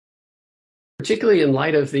particularly in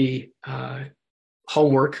light of the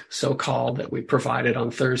homework, so-called, that we provided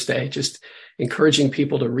on Thursday, just encouraging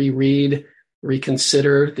people to reread,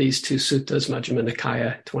 reconsider these two suttas, Majjhima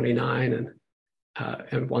Nikaya 29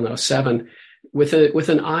 and 107, with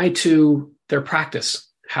an eye to their practice,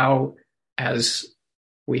 how, as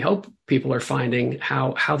we hope people are finding,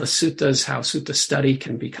 how the suttas, how sutta study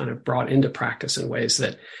can be kind of brought into practice in ways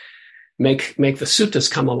that make the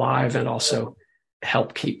suttas come alive and also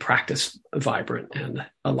help keep practice vibrant and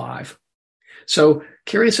alive. So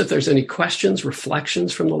curious if there's any questions,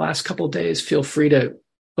 reflections from the last couple of days. Feel free to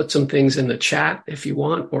put some things in the chat if you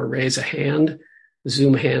want, or raise a hand,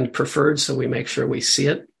 Zoom hand preferred, so we make sure we see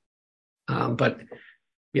it. But,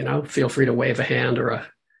 feel free to wave a hand or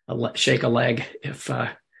shake a leg if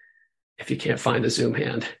you can't find a Zoom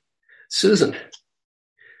hand. Susan.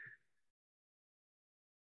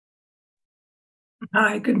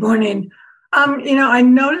 Hi, good morning. I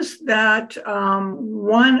noticed that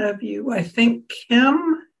one of you, I think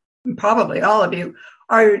Kim, probably all of you,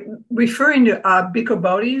 are referring to Bhikkhu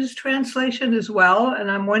Bodhi's translation as well.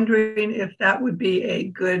 And I'm wondering if that would be a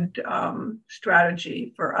good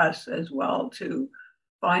strategy for us as well, to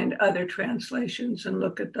find other translations and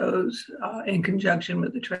look at those in conjunction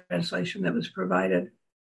with the translation that was provided.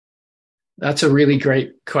 That's a really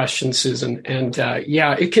great question, Susan. And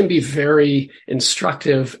it can be very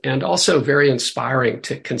instructive and also very inspiring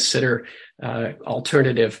to consider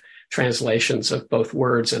alternative translations of both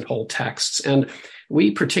words and whole texts. And we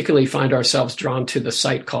particularly find ourselves drawn to the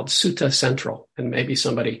site called Sutta Central. And maybe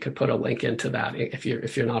somebody could put a link into that if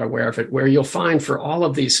you're not aware of it, where you'll find for all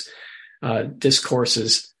of these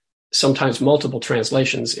discourses, sometimes multiple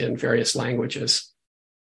translations in various languages.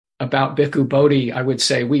 About Bhikkhu Bodhi, I would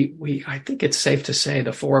say I think it's safe to say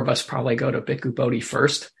the four of us probably go to Bhikkhu Bodhi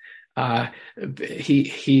first.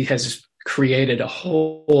 He has created a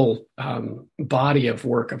whole body of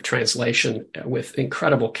work of translation with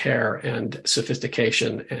incredible care and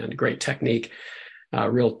sophistication and great technique.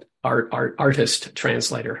 Real artist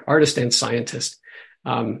translator, artist and scientist.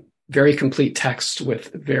 Very complete texts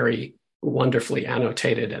with very wonderfully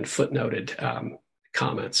annotated and footnoted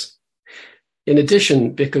comments. In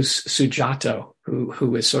addition, Bhikkhu Sujato,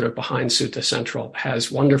 who is sort of behind Sutta Central,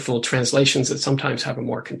 has wonderful translations that sometimes have a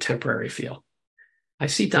more contemporary feel. I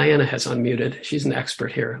see Diana has unmuted. She's an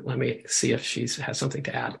expert here. Let me see if she has something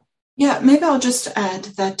to add. Yeah, maybe I'll just add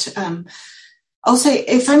that I'll say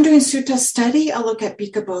if I'm doing Sutta study, I'll look at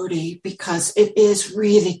Bhikkhu Bodhi because it is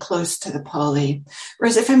really close to the Pali.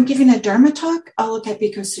 Whereas if I'm giving a Dharma talk, I'll look at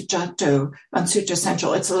Bhikkhu Sujato on Sutta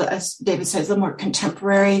Central. It's, as David says, a little more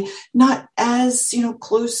contemporary, not as,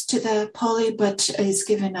 close to the Pali, but is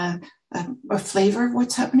given a flavor of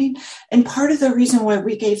what's happening. And part of the reason why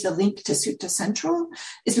we gave the link to Sutta Central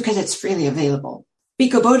is because it's freely available.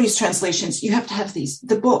 Bhikkhu Bodhi's translations, you have to have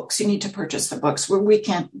the books. You need to purchase the books, where we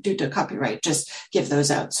can't do the copyright, just give those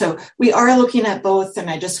out. So we are looking at both, and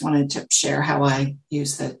I just wanted to share how I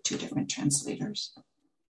use the two different translators.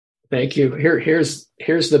 Thank you. Here's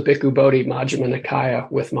the Bhikkhu Bodhi Majjhima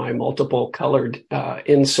Nikaya with my multiple colored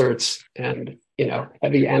inserts and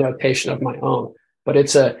heavy annotation of my own. But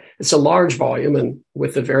it's a large volume, and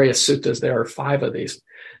with the various suttas, there are 5 of these.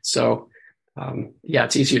 So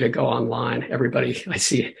it's easier to go online. Everybody, I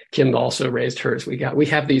see Kim also raised hers. We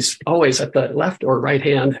have these always at the left or right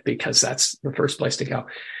hand because that's the first place to go.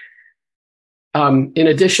 In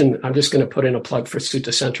addition, I'm just going to put in a plug for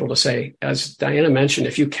Sutta Central to say, as Diana mentioned,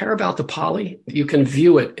 if you care about the Pali, you can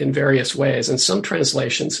view it in various ways. And some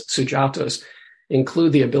translations, Sujatos,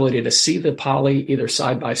 include the ability to see the Pali either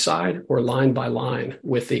side by side or line by line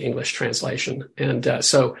with the English translation. And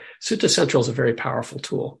so Sutta Central is a very powerful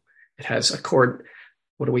tool. It has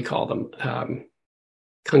what do we call them?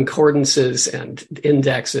 Concordances and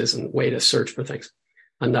indexes and way to search for things.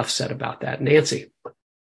 Enough said about that. Nancy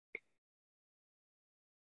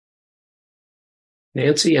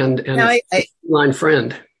and a line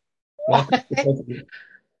friend. Welcome.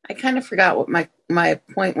 I kind of forgot what my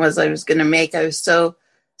point was I was going to make. I was so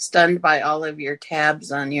stunned by all of your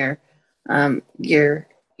tabs on your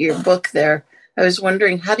book there. I was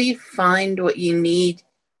wondering, how do you find what you need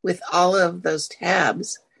with all of those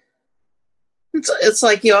tabs? It's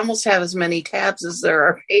like you almost have as many tabs as there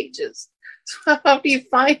are pages. So how do you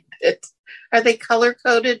find it? Are they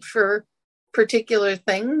color-coded for particular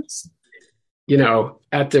things?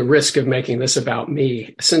 At the risk of making this about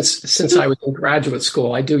me, since I was in graduate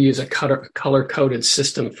school, I do use a color-coded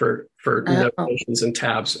system for notations and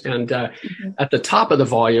tabs. And at the top of the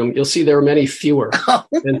volume, you'll see there are many fewer.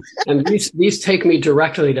 And these take me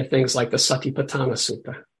directly to things like the Satipatthana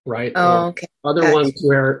Sutta. right? Oh, Or okay. other Gotcha. ones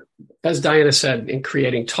where, as Diana said, in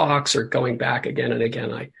creating talks or going back again and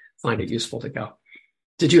again, I find it useful to go.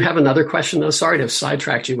 Did you have another question though? Sorry to have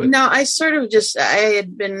sidetracked you with. No, I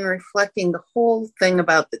had been reflecting the whole thing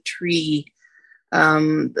about the tree,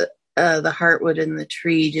 the heartwood in the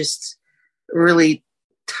tree just really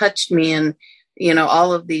touched me. And,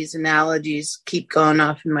 all of these analogies keep going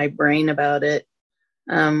off in my brain about it.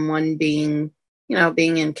 One being,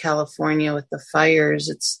 being in California with the fires,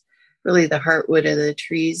 it's really the heartwood of the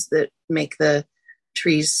trees that make the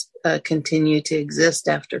trees continue to exist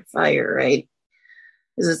after fire, right?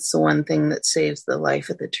 Because it's the one thing that saves the life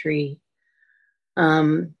of the tree.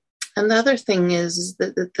 And the other thing is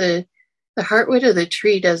that the heartwood of the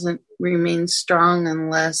tree doesn't remain strong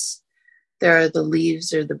unless there are the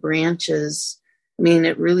leaves or the branches. I mean,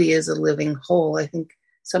 it really is a living whole. I think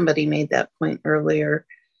somebody made that point earlier.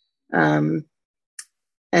 And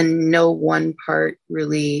no one part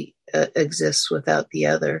really exists without the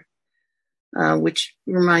other, which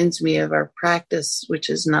reminds me of our practice, which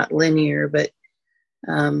is not linear, but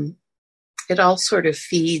it all sort of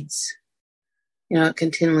feeds, it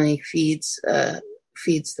continually feeds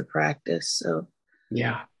the practice. So,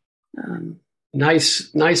 yeah.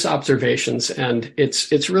 Nice observations. And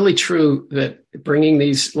it's really true that letting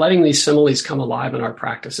these similes come alive in our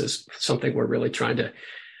practice is something we're really trying to,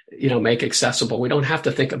 make accessible. We don't have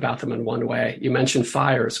to think about them in one way. You mentioned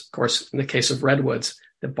fires. Of course, in the case of redwoods,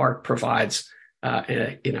 the bark provides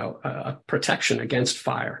a protection against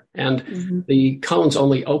fire, and the cones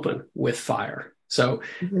only open with fire. So,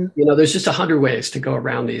 there's just 100 ways to go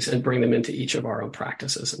around these and bring them into each of our own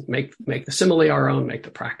practices and make the simile our own, make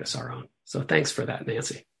the practice our own. So thanks for that,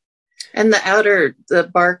 Nancy. And the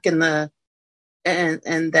bark and that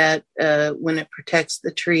when it protects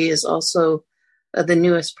the tree is also the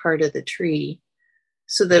newest part of the tree,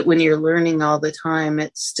 so that when you're learning all the time,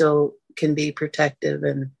 it still can be protective.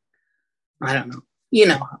 And I don't know, you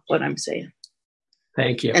know what I'm saying.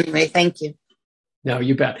 Thank you. Anyway, thank you. No,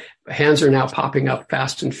 you bet. Hands are now popping up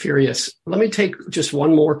fast and furious. Let me take just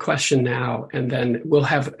one more question now, and then we'll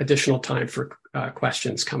have additional time for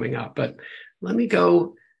questions coming up. But let me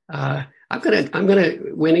go. I'm gonna,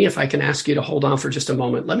 Winnie, if I can ask you to hold on for just a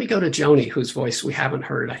moment. Let me go to Joni, whose voice we haven't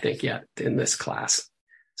heard, I think, yet in this class.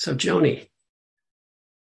 So, Joni.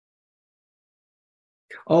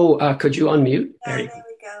 Oh, could you unmute? Yeah, there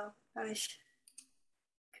we go. I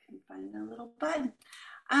couldn't find the little button.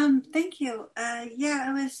 Thank you.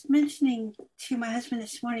 I was mentioning to my husband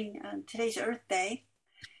this morning, today's Earth Day,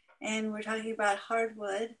 and we're talking about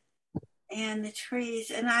hardwood and the trees,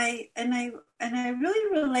 and I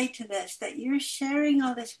really relate to this, that you're sharing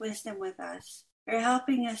all this wisdom with us. You're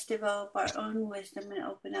helping us develop our own wisdom and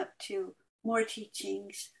open up to more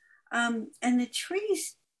teachings. And the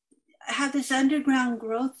trees have this underground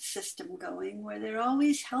growth system going where they're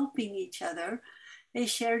always helping each other. They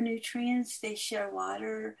share nutrients, they share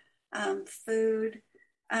water, food,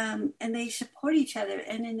 and they support each other.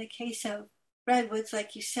 And in the case of redwoods,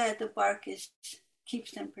 like you said, the bark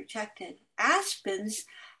keeps them protected. Aspens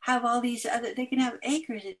have all these other, they can have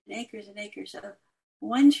acres and acres and acres of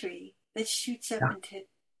one tree that shoots up into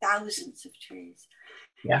thousands of trees.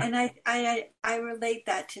 Yeah. And I relate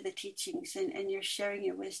that to the teachings, and you're sharing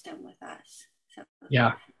your wisdom with us. So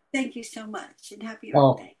thank you so much, and happy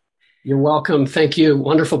Earth Day. You're welcome. Thank you.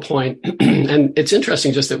 Wonderful point. And it's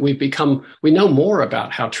interesting just that we know more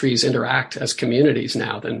about how trees interact as communities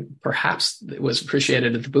now than perhaps it was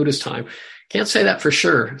appreciated at the Buddha's time. Can't say that for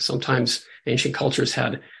sure. Sometimes ancient cultures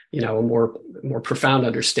had, a more profound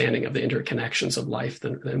understanding of the interconnections of life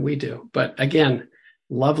than we do. But again,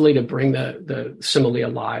 lovely to bring the simile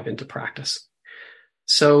alive into practice.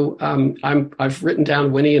 So I've written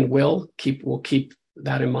down Winnie and Will. We'll keep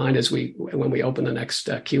that in mind when we open the next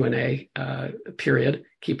Q&A period.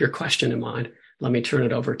 Keep your question in mind. Let me turn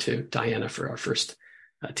it over to Diana for our first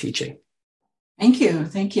teaching. Thank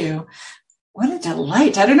you. What a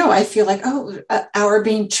delight. I don't know. I feel like, our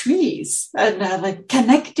being trees and like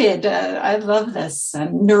connected. I love this,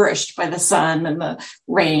 and nourished by the sun and the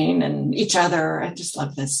rain and each other. I just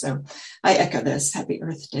love this. So I echo this. Happy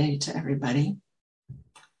Earth Day to everybody.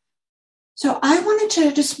 So I wanted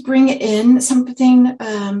to just bring in something,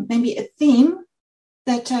 maybe a theme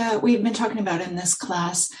that we've been talking about in this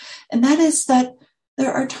class. And that is that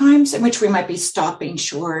there are times in which we might be stopping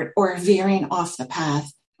short or veering off the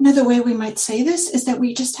path. Another way we might say this is that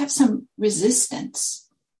we just have some resistance,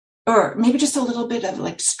 or maybe just a little bit of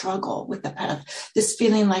like struggle with the path. This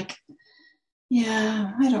feeling like,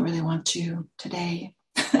 I don't really want to today.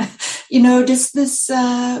 Just this,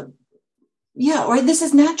 or this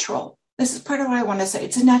is natural. This is part of what I want to say.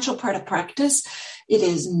 It's a natural part of practice It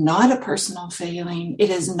is not a personal failing. It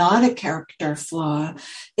is not a character flaw.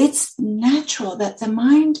 It's natural that the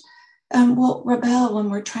mind will rebel when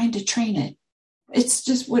we're trying to train it. It's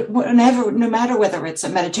just whenever, no matter whether it's a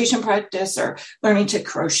meditation practice or learning to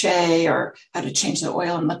crochet or how to change the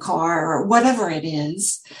oil in the car or whatever it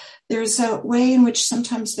is, there's a way in which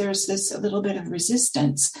sometimes there's this a little bit of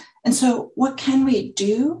resistance. And so what can we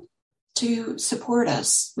do to support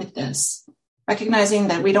us with this? Recognizing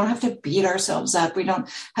that we don't have to beat ourselves up. We don't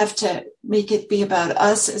have to make it be about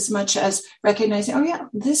us as much as recognizing, oh yeah,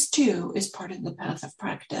 this too is part of the path of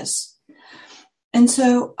practice. And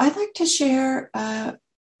so I'd like to share an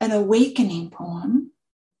awakening poem.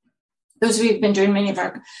 Those of you who've been doing many of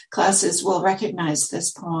our classes will recognize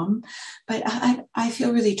this poem, but I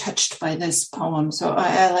feel really touched by this poem, so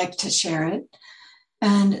I like to share it.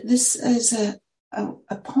 And this is a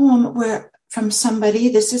poem from somebody,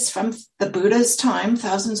 this is from the Buddha's time,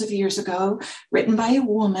 thousands of years ago, written by a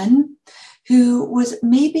woman who was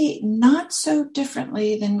maybe not so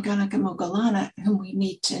differently than Ganaka Moggallana, whom we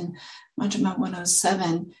meet in Majjhima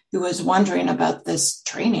 107, who was wondering about this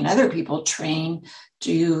training. Other people train.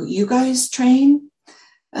 Do you guys train?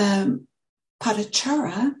 Padachara,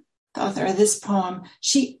 the author of this poem,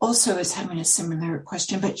 she also is having a similar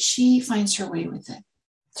question, but she finds her way with it.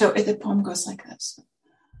 So the poem goes like this.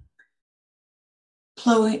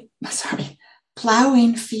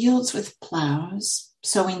 Plowing fields with plows,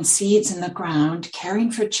 sowing seeds in the ground, caring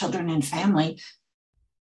for children and family,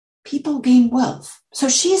 people gain wealth. So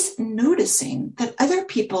she's noticing that other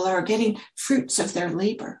people are getting fruits of their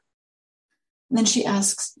labor. And then she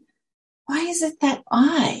asks, why is it that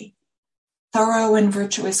I, thorough and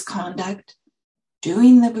virtuous conduct,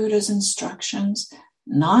 doing the Buddha's instructions,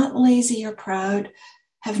 not lazy or proud,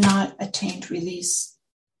 have not attained release?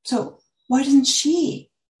 So why doesn't she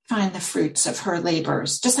find the fruits of her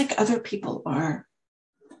labors, just like other people are?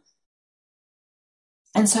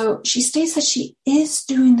 And so she states that she is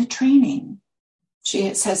doing the training.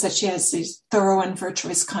 She says that she has these thorough and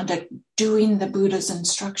virtuous conduct doing the Buddha's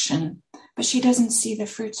instruction, but she doesn't see the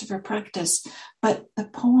fruits of her practice. But the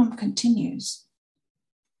poem continues.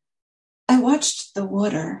 I watched the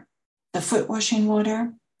water, the foot washing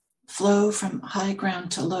water, flow from high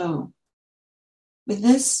ground to low. With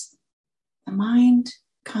this, the mind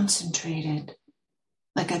concentrated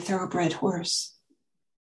like a thoroughbred horse.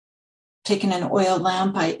 Taking an oil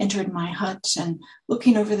lamp, I entered my hut, and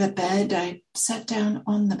looking over the bed, I sat down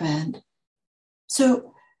on the bed.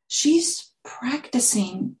 So she's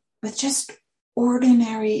practicing with just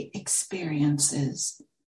ordinary experiences.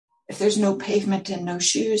 If there's no pavement and no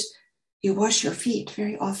shoes, you wash your feet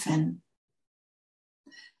very often.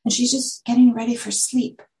 And she's just getting ready for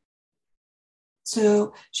sleep.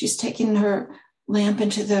 So she's taking her lamp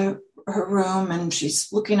into her room, and she's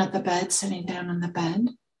looking at the bed, sitting down on the bed.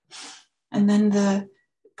 And then the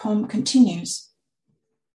poem continues.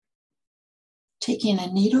 Taking a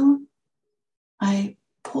needle, I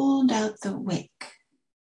pulled out the wick.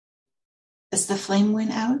 As the flame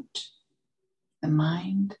went out, the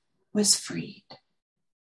mind was freed.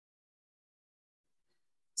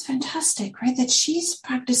 It's fantastic, right? That she's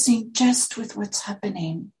practicing just with what's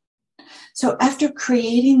happening. So after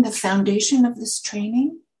creating the foundation of this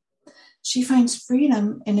training, she finds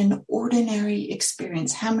freedom in an ordinary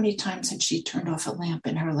experience. How many times had she turned off a lamp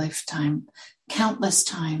in her lifetime? Countless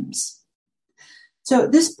times. So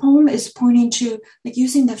this poem is pointing to like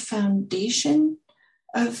using the foundation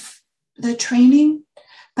of the training,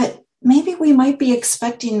 but maybe we might be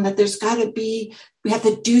expecting that there's got to be, we have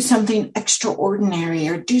to do something extraordinary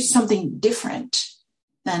or do something different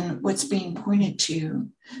than what's being pointed to.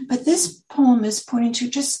 But this poem is pointing to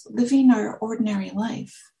just living our ordinary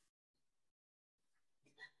life.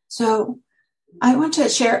 So I want to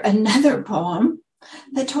share another poem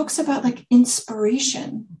that talks about like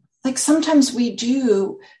inspiration. Like sometimes we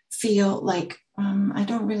do feel like, I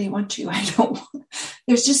don't really want to,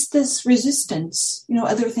 there's just this resistance,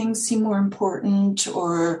 other things seem more important,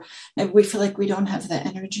 or we feel like we don't have the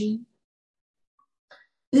energy.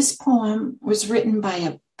 This poem was written by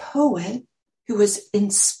a poet who was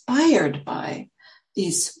inspired by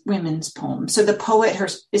these women's poems. So the poet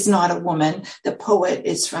is not a woman. The poet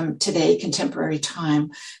is from today, contemporary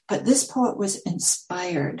time. But this poet was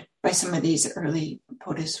inspired by some of these early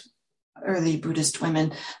Buddhist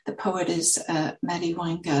women. The poet is Maddie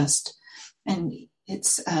Weingast, and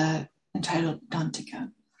it's entitled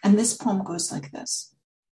Dantika. And this poem goes like this.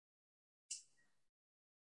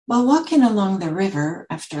 While walking along the river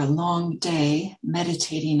after a long day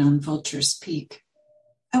meditating on Vulture's Peak,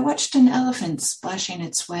 I watched an elephant splashing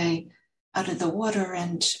its way out of the water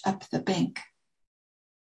and up the bank.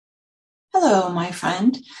 "Hello, my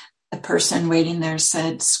friend," the person waiting there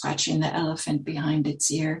said, scratching the elephant behind its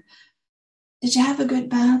ear. "Did you have a good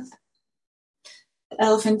bath?" The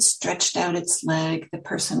elephant stretched out its leg, the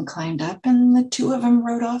person climbed up, and the two of them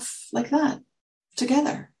rode off like that,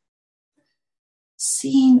 together.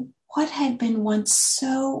 Seeing what had been once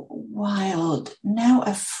so wild, now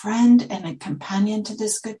a friend and a companion to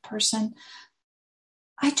this good person,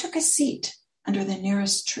 I took a seat under the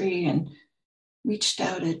nearest tree and reached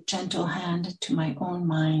out a gentle hand to my own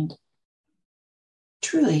mind.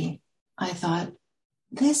 Truly, I thought,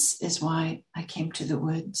 this is why I came to the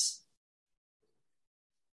woods.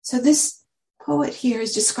 So this poet here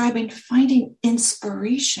is describing finding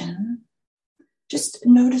inspiration, just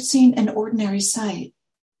noticing an ordinary sight.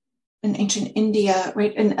 In ancient India,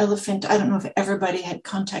 right, an elephant, I don't know if everybody had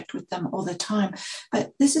contact with them all the time,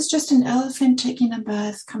 but this is just an elephant taking a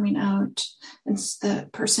bath, coming out, and the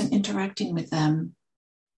person interacting with them.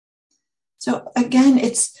 So again,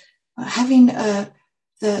 it's having the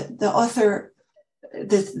author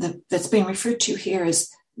that's being referred to here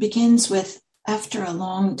begins with, after a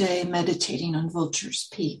long day meditating on Vulture's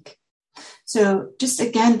Peak. So just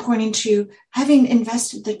again pointing to having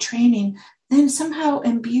invested the training, then somehow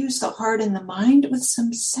imbues the heart and the mind with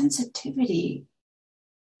some sensitivity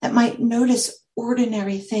that might notice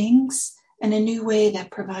ordinary things in a new way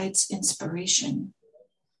that provides inspiration.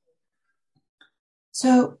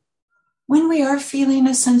 So when we are feeling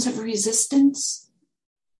a sense of resistance,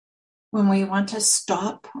 when we want to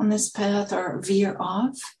stop on this path or veer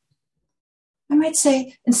off, I might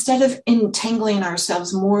say, instead of entangling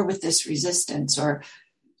ourselves more with this resistance or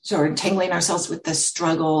entangling ourselves with the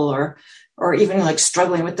struggle or even like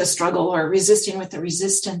struggling with the struggle or resisting with the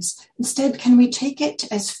resistance, instead, can we take it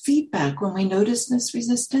as feedback when we notice this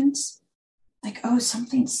resistance? Like, oh,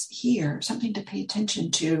 something's here, something to pay attention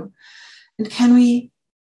to. And can we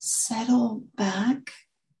settle back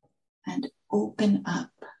and open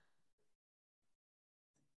up?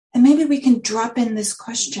 And maybe we can drop in this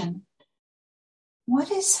question.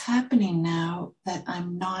 What is happening now that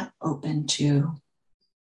I'm not open to?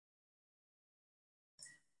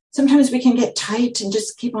 Sometimes we can get tight and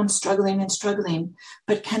just keep on struggling and struggling,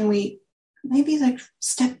 but can we maybe like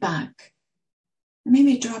step back and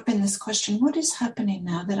maybe drop in this question, what is happening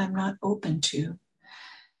now that I'm not open to?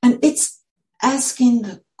 And it's asking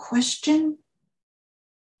the question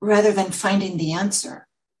rather than finding the answer.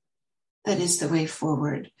 That is the way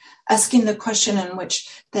forward. Asking the question in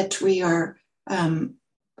which that we are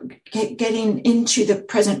getting into the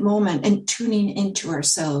present moment and tuning into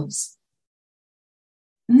ourselves.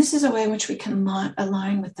 And this is a way in which we can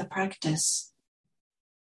align with the practice.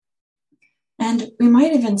 And we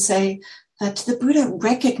might even say that the Buddha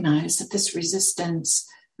recognized that this resistance,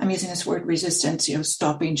 I'm using this word resistance,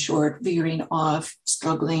 stopping short, veering off,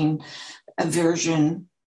 struggling, aversion.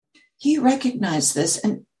 He recognized this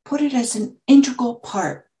and put it as an integral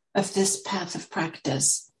part of this path of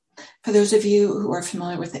practice. For those of you who are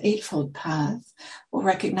familiar with the Eightfold Path, will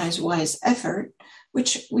recognize wise effort,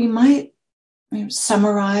 which we might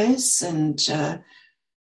summarize and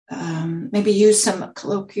maybe use some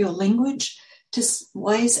colloquial language to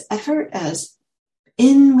wise effort as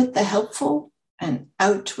in with the helpful and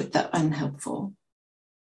out with the unhelpful.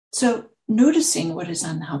 So noticing what is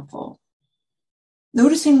unhelpful,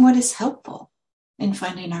 noticing what is helpful in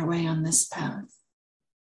finding our way on this path.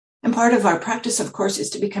 And part of our practice, of course,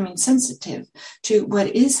 is to becoming sensitive to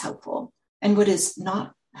what is helpful and what is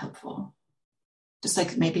not helpful. Just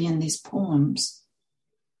like maybe in these poems.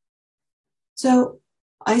 So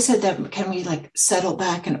I said that can we like settle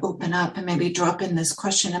back and open up and maybe drop in this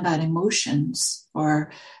question about emotions,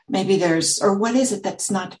 or maybe or what is it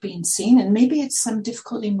that's not being seen? And maybe it's some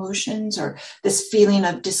difficult emotions or this feeling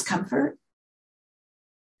of discomfort.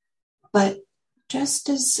 But just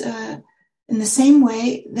as in the same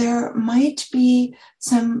way, there might be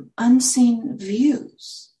some unseen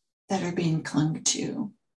views that are being clung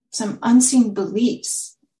to. Some unseen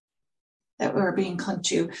beliefs that we're being clung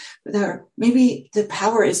to. Maybe the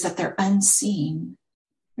power is that they're unseen.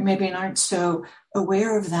 We maybe aren't so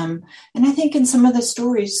aware of them. And I think in some of the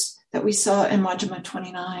stories that we saw in Majjhima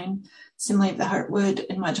 29, Simile of the Heartwood,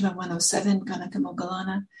 in Majjhima 107, Ganaka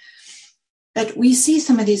Moggallana, that we see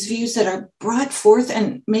some of these views that are brought forth,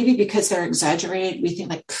 and maybe because they're exaggerated, we think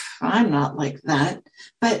like, I'm not like that.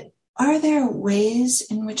 But are there ways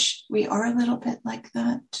in which we are a little bit like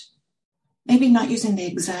that? Maybe not using the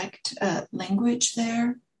exact language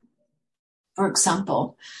there. For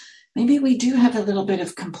example, maybe we do have a little bit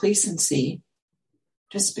of complacency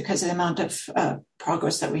just because of the amount of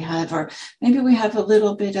progress that we have, or maybe we have a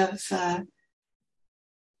little bit of,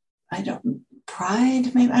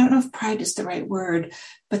 pride. Maybe, I don't know if pride is the right word,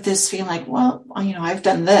 but this feeling like, well, I've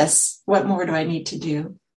done this. What more do I need to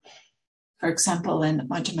do? For example, in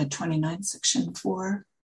Majjhima 29, section 4,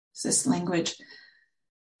 is this language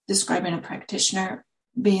describing a practitioner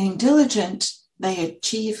being diligent. They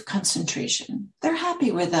achieve concentration. They're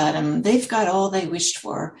happy with that, and they've got all they wished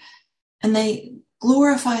for. And they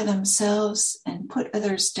glorify themselves and put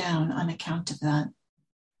others down on account of that.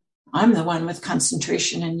 I'm the one with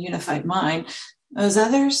concentration and unified mind. Those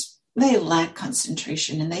others, they lack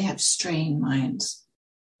concentration and they have strained minds.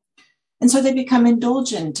 And so they become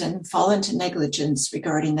indulgent and fall into negligence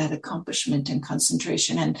regarding that accomplishment and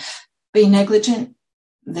concentration. And being negligent,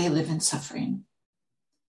 they live in suffering.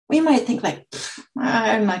 We might think like,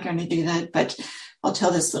 I'm not going to do that, but I'll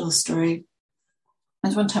tell this little story.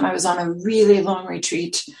 There's one time I was on a really long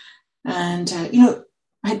retreat, and,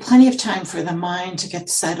 I had plenty of time for the mind to get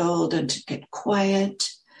settled and to get quiet.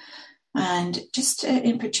 And just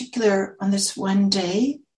in particular, on this one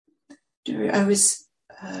day, I was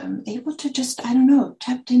able to just,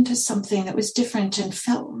 tapped into something that was different and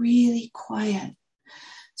felt really quiet.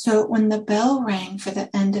 So when the bell rang for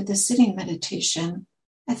the end of the sitting meditation,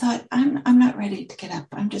 I thought, I'm not ready to get up.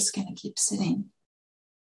 I'm just going to keep sitting.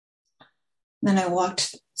 Then I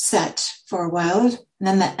sat for a while. And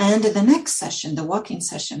then the end of the next session, the walking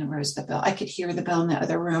session, arose the bell. I could hear the bell in the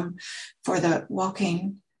other room for the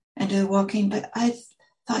walking and do the walking. But I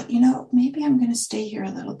thought, maybe I'm going to stay here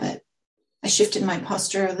a little bit. I shifted my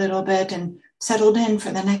posture a little bit and settled in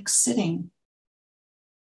for the next sitting.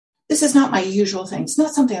 This is not my usual thing. It's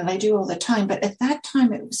not something that I do all the time, but at that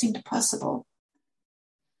time it seemed possible.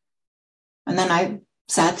 And then I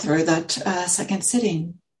sat through that second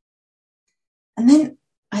sitting. And then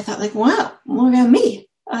I thought like, wow, look at me.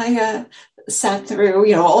 I sat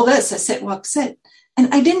through, all this, a sit, walk, sit.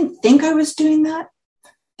 And I didn't think I was doing that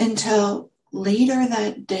until later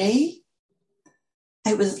that day.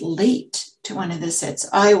 I was late to one of the sits.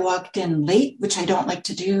 I walked in late, which I don't like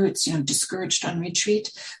to do. It's, discouraged on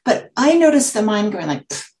retreat. But I noticed the mind going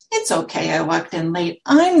like, it's okay, I walked in late.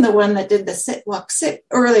 I'm the one that did the sit, walk, sit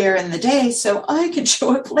earlier in the day, so I could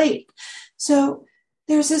show up late. So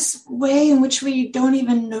there's this way in which we don't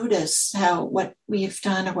even notice how what we've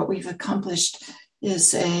done or what we've accomplished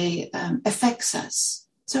affects us.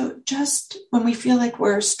 So just when we feel like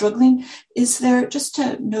we're struggling, is there just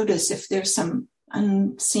to notice if there's some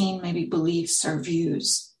unseen maybe beliefs or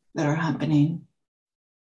views that are happening.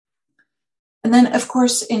 And then, of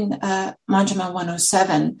course, in Majjhima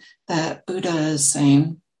 107, the Buddha is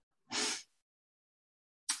saying,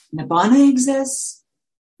 Nibbana exists,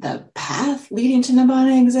 the path leading to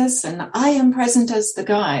Nibbana exists, and I am present as the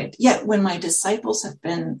guide. Yet when my disciples have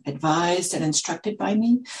been advised and instructed by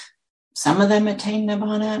me, some of them attain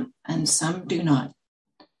Nibbana and some do not.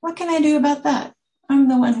 What can I do about that? I'm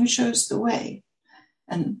the one who shows the way.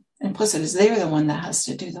 And implicit is they're the one that has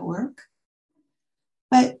to do the work.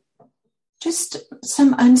 But just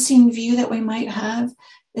some unseen view that we might have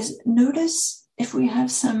is notice if we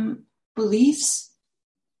have some beliefs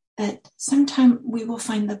that sometime we will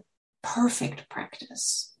find the perfect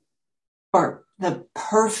practice or the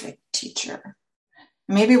perfect teacher.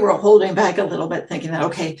 Maybe we're holding back a little bit thinking that,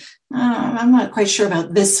 okay, I'm not quite sure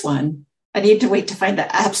about this one. I need to wait to find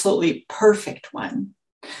the absolutely perfect one.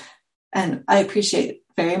 And I appreciate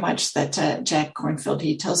very much that Jack Kornfield,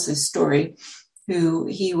 he tells this story,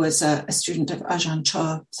 he was a student of Ajahn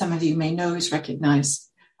Chah. Some of you may know, he's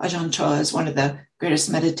recognized. Ajahn Chah is one of the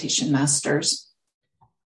greatest meditation masters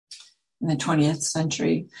in the 20th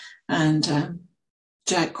century. And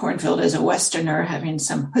Jack Kornfield, as a Westerner, having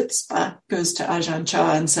some chutzpah, goes to Ajahn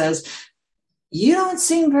Chah and says, "You don't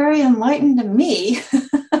seem very enlightened to me."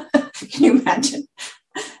 Can you imagine?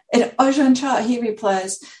 And Ajahn Chah, he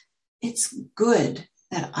replies, "It's good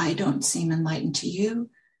that I don't seem enlightened to you,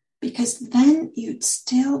 because then you'd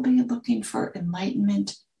still be looking for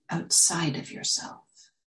enlightenment outside of yourself."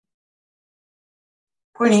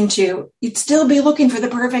 Pointing to, you'd still be looking for the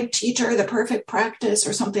perfect teacher, the perfect practice,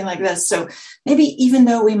 or something like this. So maybe even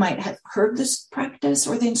though we might have heard this practice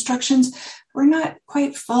or the instructions, we're not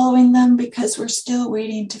quite following them because we're still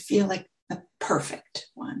waiting to feel like the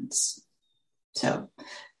perfect ones. So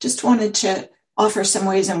just wanted to offer some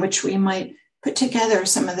ways in which we might put together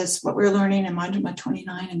some of this, what we're learning in Majjhima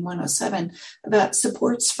 29 and 107 about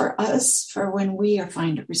supports for us for when we are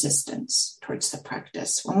finding resistance towards the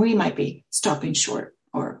practice, when we might be stopping short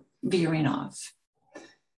or veering off.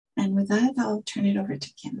 And with that, I'll turn it over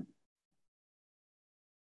to Kim.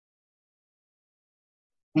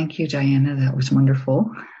 Thank you, Diana. That was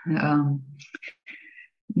wonderful. Now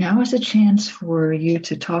is a chance for you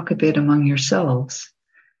to talk a bit among yourselves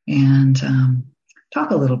and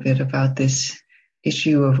talk a little bit about this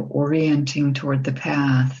issue of orienting toward the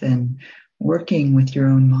path and working with your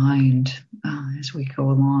own mind as we go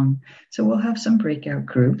along. So we'll have some breakout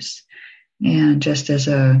groups. And just as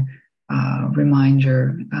a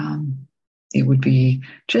reminder, it would be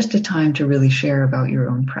just a time to really share about your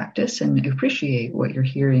own practice and appreciate what you're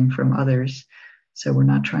hearing from others. So we're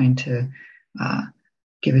not trying to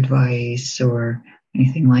give advice or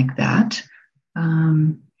anything like that,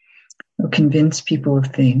 or convince people of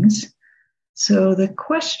things. So the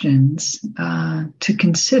questions to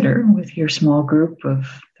consider with your small group of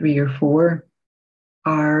 3 or 4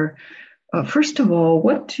 are, first of all,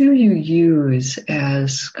 what do you use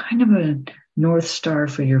as kind of a North Star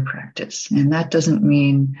for your practice? And that doesn't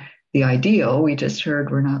mean the ideal. We just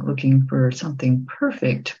heard we're not looking for something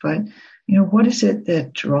perfect, but what is it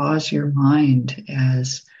that draws your mind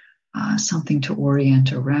as something to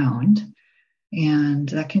orient around? And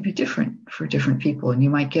that can be different for different people. And you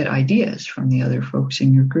might get ideas from the other folks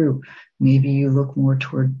in your group. Maybe you look more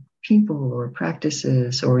toward people or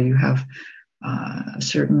practices, or you have a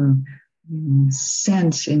certain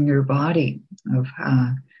sense in your body of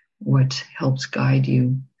what helps guide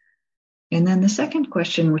you. And then the second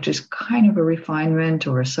question, which is kind of a refinement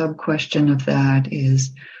or a sub-question of that,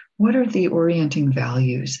 is what are the orienting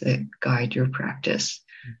values that guide your practice?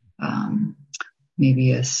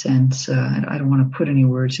 Maybe a sense, I don't want to put any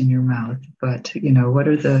words in your mouth, but, what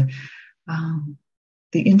are the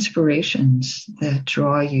inspirations that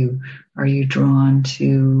draw you? Are you drawn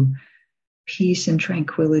to peace and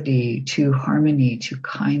tranquility, to harmony, to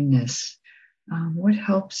kindness? What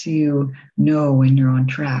helps you know when you're on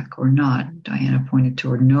track or not? Diana pointed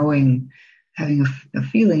toward knowing, having a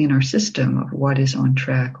feeling in our system of what is on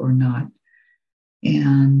track or not.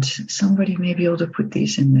 And somebody may be able to put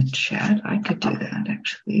these in the chat. I could do that,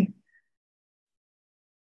 actually.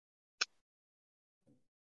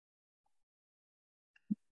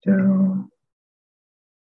 So,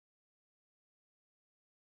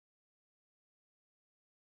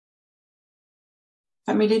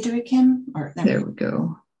 want me to do it, Kim? Or there we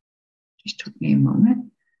go. Just took me a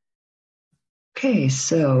moment. Okay,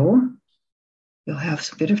 so you'll have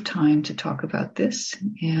a bit of time to talk about this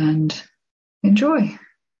and enjoy.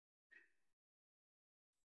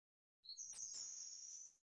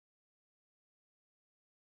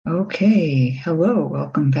 Okay, hello,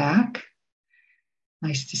 welcome back.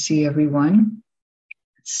 Nice to see everyone.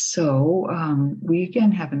 So we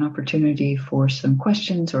again have an opportunity for some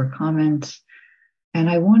questions or comments.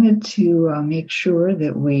 And I wanted to make sure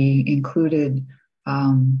that we included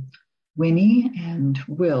Winnie and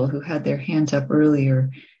Will, who had their hands up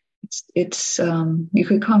earlier. It's you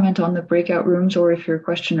could comment on the breakout rooms, or if your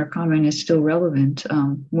question or comment is still relevant.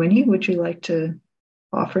 Winnie, would you like to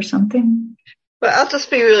offer something? Well, I'll just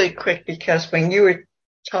be really quick, because when you were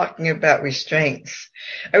talking about restraints,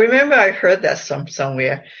 I remember I heard that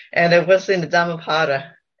somewhere, and it was in the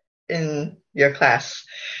Dhammapada in your class.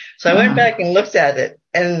 So I went back and looked at it,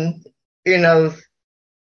 and, I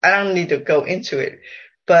don't need to go into it,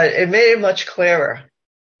 but it made it much clearer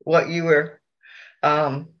what you were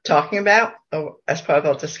talking about as part of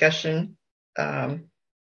our discussion on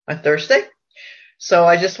Thursday. So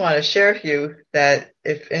I just want to share with you that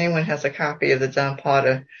if anyone has a copy of the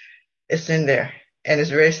Dhammapada, it's in there, and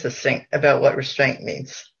it's very succinct about what restraint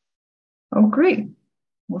means. Oh, great.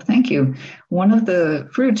 Well, thank you. One of the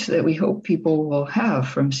fruits that we hope people will have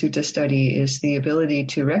from sutta study is the ability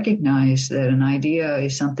to recognize that an idea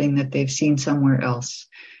is something that they've seen somewhere else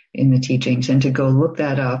in the teachings, and to go look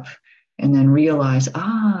that up and then realize,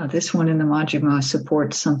 this one in the Majjhima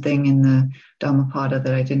supports something in the Dhammapada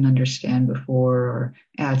that I didn't understand before, or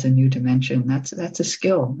adds a new dimension. That's a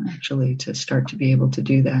skill, actually, to start to be able to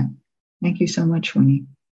do that. Thank you so much, Winnie.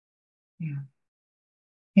 Yeah.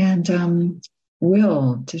 And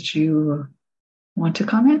Will, did you want to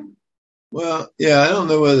comment? Well, yeah, I don't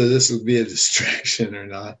know whether this will be a distraction or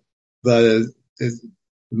not, but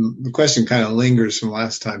the question kind of lingers from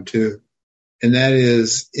last time too. And that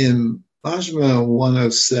is, in Majjhima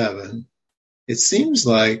 107, it seems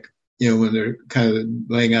like, when they're kind of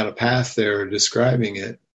laying out a path there or describing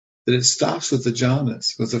it, that it stops with the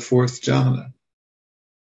jhanas, with the 4th jhana.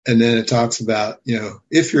 And then it talks about,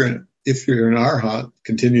 if you're an arhat,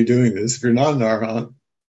 continue doing this. If you're not an arhat,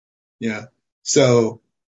 So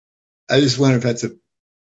I just wonder if that's a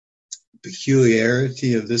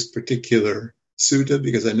peculiarity of this particular sutta,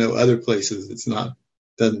 because I know other places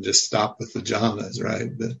doesn't just stop with the jhanas,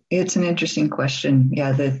 right? It's an interesting question.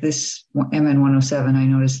 Yeah, this MN 107, I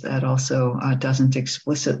noticed that also doesn't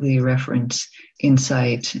explicitly reference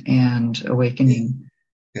insight and awakening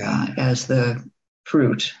as the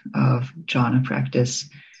fruit of jhana practice.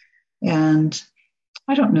 And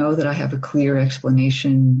I don't know that I have a clear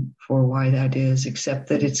explanation for why that is, except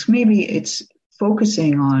that it's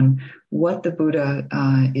focusing on what the Buddha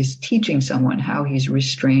is teaching someone, how he's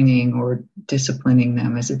restraining or disciplining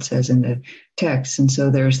them, as it says in the text. And so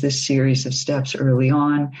there's this series of steps early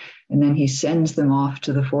on, and then he sends them off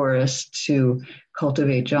to the forest to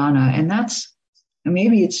cultivate jhana. And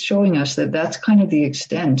maybe it's showing us that that's kind of the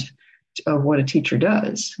extent of what a teacher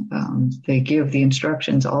does. They give the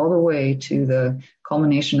instructions all the way to the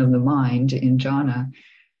culmination of the mind in jhana.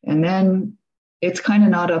 And then it's kind of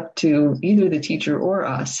not up to either the teacher or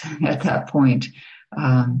us at that point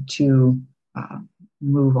to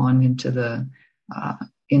move on into the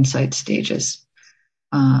insight stages.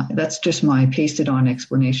 That's just my pasted on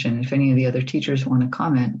explanation. If any of the other teachers want to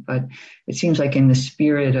comment, but it seems like in the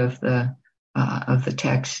spirit of the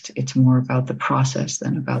text, it's more about the process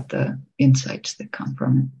than about the insights that come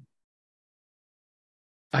from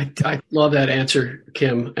it. I love that answer,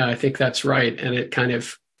 Kim. I think that's right. And it kind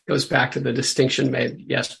of goes back to the distinction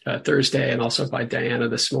made Thursday and also by Diana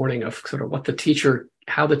this morning of sort of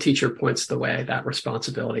how the teacher points the way, that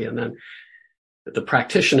responsibility, and then the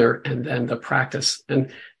practitioner and then the practice.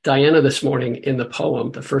 And Diana this morning in the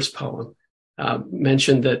poem, the first poem,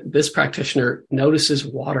 mentioned that this practitioner notices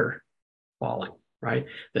water falling, right?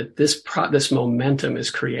 That this momentum is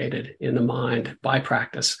created in the mind by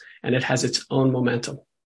practice, and it has its own momentum.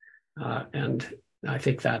 And I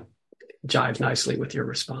think that jives nicely with your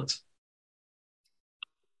response.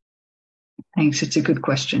 Thanks. It's a good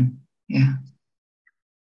question. Yeah.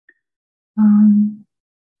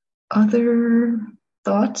 Other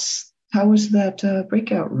thoughts? How was that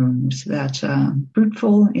breakout rooms? That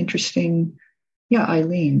fruitful, interesting? Yeah,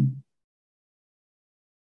 Eileen.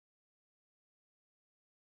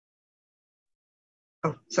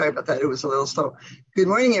 Oh, sorry about that. It was a little slow. Good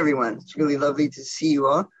morning, everyone. It's really lovely to see you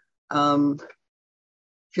all.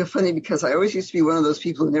 Feel funny because I always used to be one of those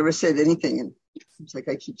people who never said anything, and it seems like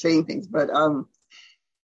I keep saying things. But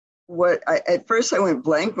at first I went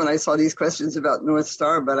blank when I saw these questions about North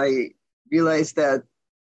Star, but I realized that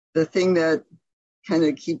the thing that kind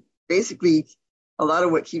of basically a lot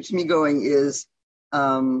of what keeps me going is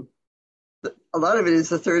a lot of it is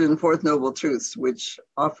the third and fourth noble truths, which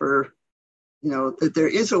offer, that there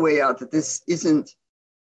is a way out, that this isn't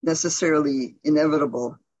necessarily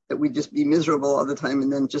inevitable, that we just be miserable all the time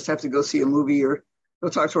and then just have to go see a movie or go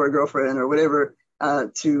talk to our girlfriend or whatever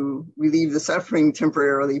to relieve the suffering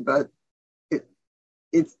temporarily. But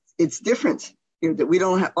it's different, that we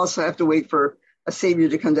don't also have to wait for a savior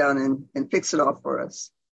to come down and fix it all for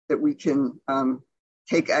us, that we can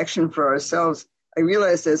take action for ourselves. I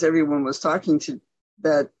realized as everyone was talking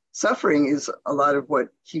that suffering is a lot of what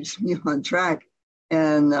keeps me on track.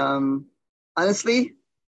 And honestly,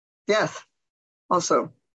 death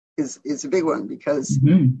also is a big one, because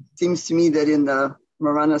it seems to me that in the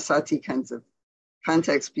Maranasati kinds of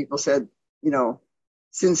context, people said,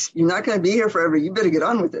 since you're not going to be here forever, you better get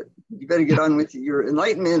on with it. You better get on with your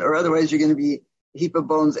enlightenment, or otherwise you're going to be a heap of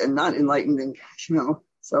bones and not enlightened. And,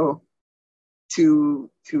 so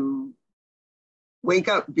to wake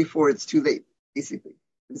up before it's too late, basically,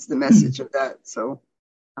 is the message of that. So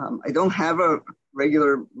I don't have a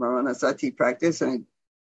regular Maranasati practice, and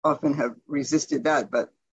I often have resisted that,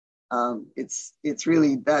 but it's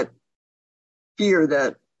really that fear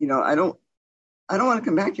that, I don't want to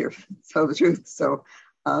come back here, to tell the truth. So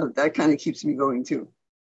that kind of keeps me going too.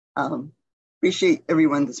 Appreciate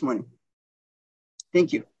everyone this morning.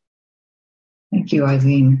 Thank you. Thank you,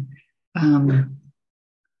 Eileen.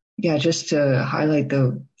 Just to highlight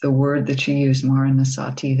the word that you used,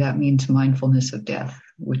 Maranasati, that means mindfulness of death,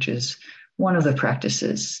 which is one of the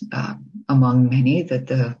practices among many that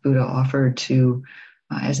the Buddha offered to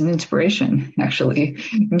as an inspiration, actually.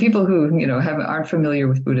 And people who, aren't familiar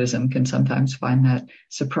with Buddhism can sometimes find that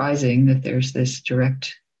surprising, that there's this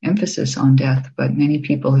direct emphasis on death, but many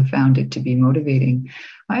people have found it to be motivating.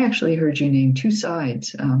 I actually heard you name two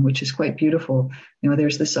sides, which is quite beautiful.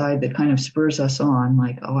 There's the side that kind of spurs us on,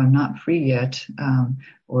 like, oh, I'm not free yet,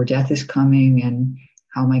 or death is coming, and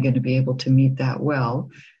how am I going to be able to meet that well?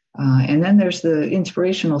 And then there's the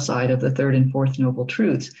inspirational side of the third and fourth noble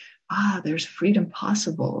truths. There's freedom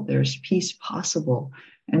possible. There's peace possible.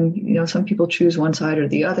 And, some people choose one side or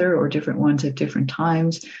the other, or different ones at different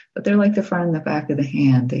times, but they're like the front and the back of the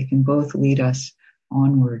hand. They can both lead us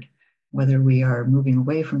onward. Whether we are moving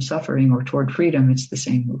away from suffering or toward freedom, it's the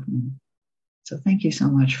same movement. So thank you so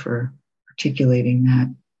much for articulating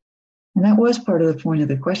that. And that was part of the point of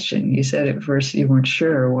the question. You said at first you weren't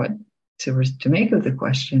sure what to make of the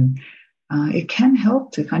question. it can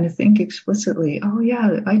help to kind of think explicitly, oh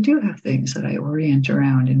yeah, I do have things that I orient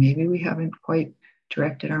around, and maybe we haven't quite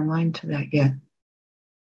directed our mind to that yet.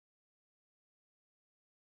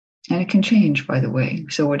 And it can change, by the way.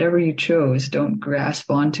 So whatever you chose, don't grasp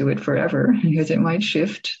onto it forever, because it might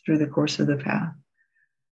shift through the course of the path.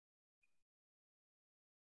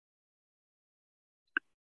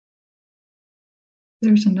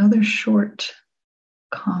 There's another short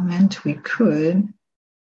comment we could.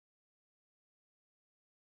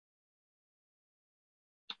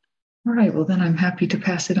 All right, well then I'm happy to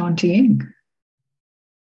pass it on to Ying.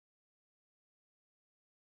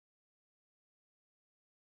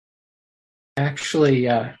 Actually,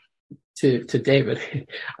 to David,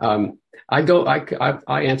 I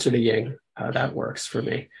answer to Ying. That works for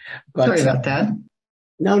me. But, sorry about that.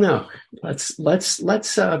 No. Let's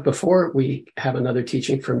before we have another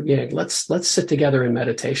teaching from Ying, let's sit together in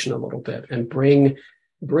meditation a little bit and bring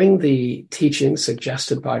the teaching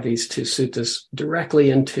suggested by these two suttas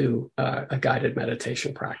directly into a guided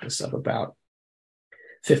meditation practice of about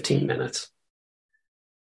 15 minutes.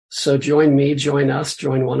 So join me, join us,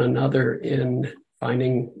 join one another in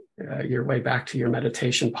finding your way back to your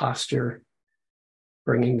meditation posture,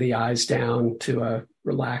 bringing the eyes down to a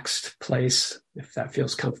relaxed place, if that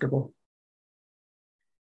feels comfortable.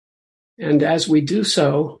 And as we do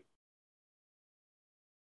so,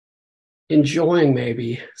 enjoying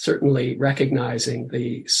maybe, certainly recognizing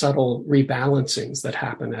the subtle rebalancings that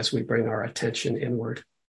happen as we bring our attention inward,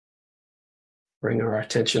 bring our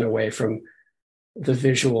attention away from the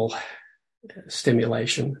visual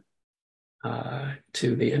stimulation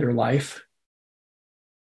to the inner life,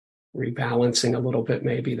 rebalancing a little bit,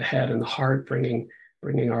 maybe the head and the heart, bringing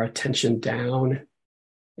our attention down,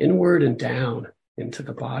 inward and down into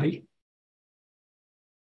the body,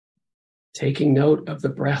 taking note of the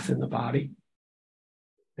breath in the body,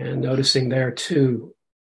 and noticing there too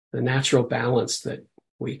the natural balance that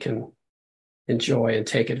we can enjoy and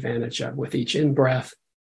take advantage of with each in-breath,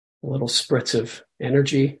 a little spritz of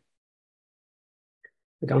energy.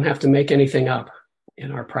 We don't have to make anything up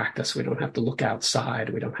in our practice. We don't have to look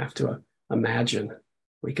outside. We don't have to imagine.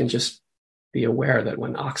 We can just be aware that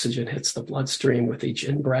when oxygen hits the bloodstream with each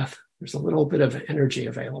in-breath, there's a little bit of energy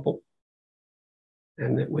available.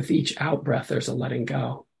 And that with each out-breath, there's a letting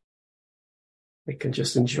go. We can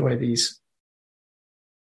just enjoy these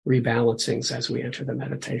rebalancings as we enter the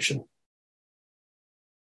meditation.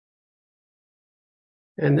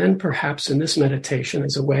 And then perhaps in this meditation,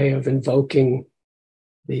 as a way of invoking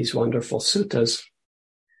these wonderful suttas,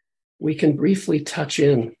 we can briefly touch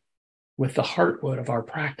in with the heartwood of our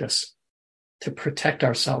practice to protect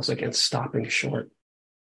ourselves against stopping short.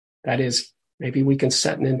 That is, maybe we can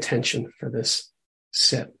set an intention for this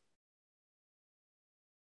sit.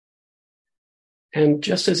 And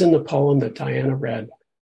just as in the poem that Diana read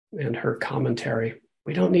and her commentary,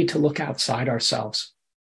 we don't need to look outside ourselves.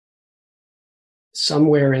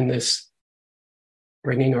 Somewhere in this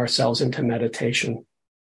bringing ourselves into meditation,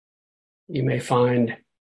 you may find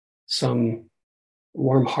some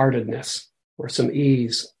warm-heartedness or some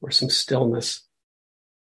ease or some stillness,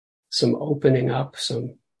 some opening up,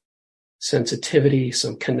 some sensitivity,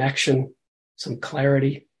 some connection, some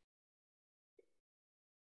clarity.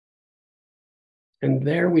 And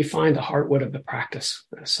there we find the heartwood of the practice,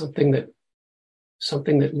 something that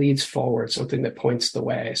leads forward, something that points the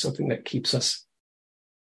way, something that keeps us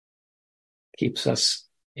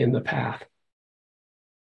in the path.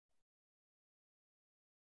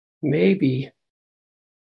 Maybe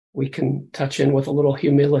we can touch in with a little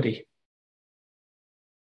humility.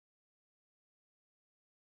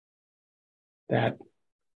 That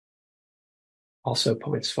also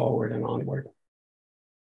points forward and onward.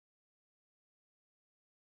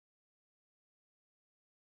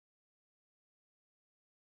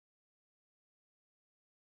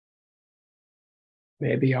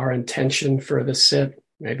 Maybe our intention for the sit,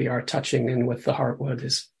 maybe our touching in with the heartwood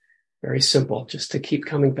is very simple, just to keep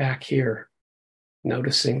coming back here,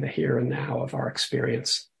 noticing the here and now of our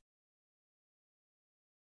experience,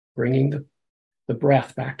 bringing the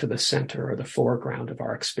breath back to the center or the foreground of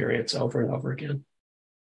our experience over and over again.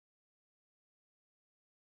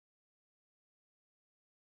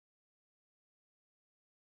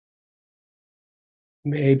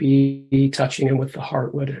 Maybe touching in with the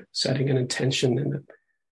heartwood, setting an intention in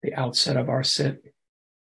the outset of our sit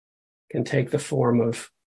can take the form of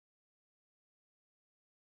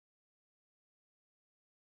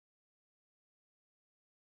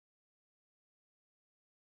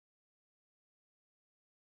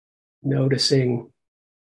noticing,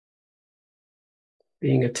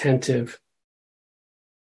 being attentive,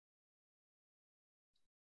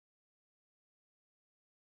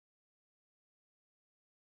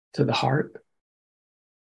 to the heart,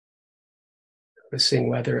 noticing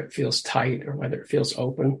whether it feels tight or whether it feels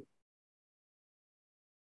open.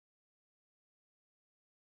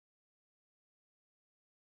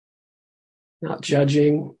 Not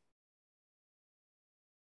judging,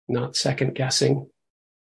 not second guessing,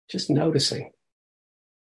 just noticing.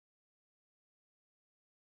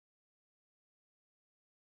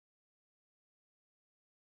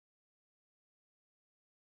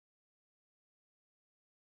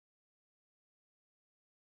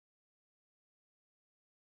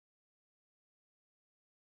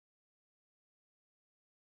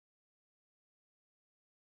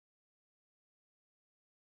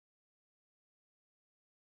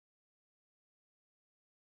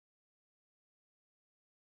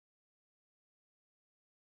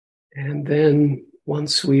 And then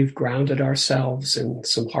once we've grounded ourselves in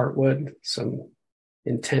some heartwood, some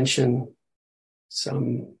intention,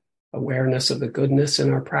 some awareness of the goodness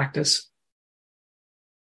in our practice,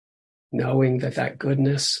 knowing that that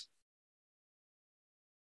goodness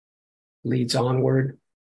leads onward,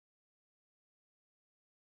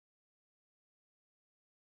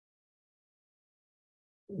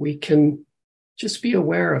 we can just be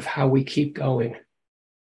aware of how we keep going.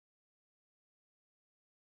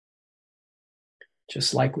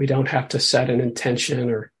 Just like we don't have to set an intention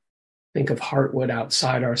or think of heartwood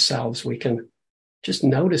outside ourselves, we can just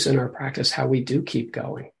notice in our practice how we do keep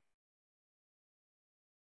going.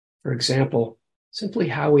 For example, simply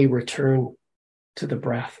how we return to the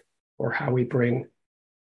breath or how we bring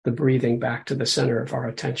the breathing back to the center of our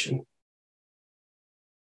attention.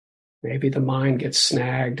 Maybe the mind gets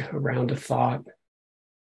snagged around a thought,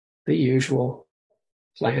 the usual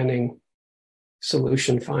planning,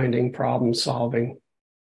 solution finding, problem solving,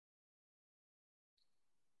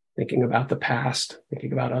 thinking about the past,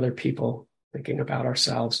 thinking about other people, thinking about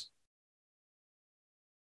ourselves.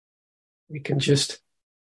 We can just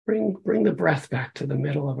bring the breath back to the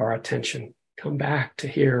middle of our attention. Come back to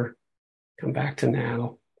here, come back to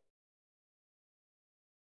now.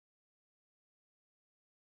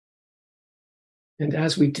 And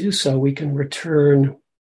as we do so, we can return,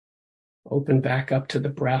 open back up to the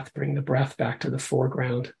breath, bring the breath back to the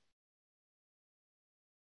foreground.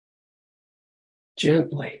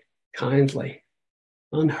 Gently, kindly,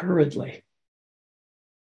 unhurriedly.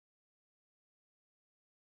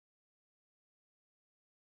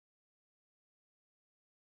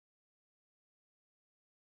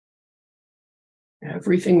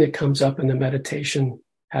 Everything that comes up in the meditation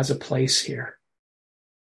has a place here.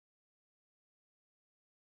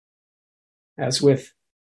 As with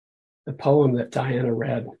the poem that Diana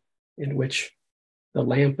read, in which the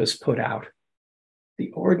lamp is put out,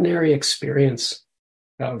 the ordinary experience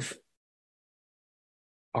of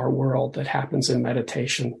our world that happens in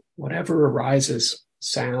meditation, whatever arises,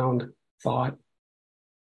 sound, thought,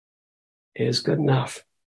 is good enough.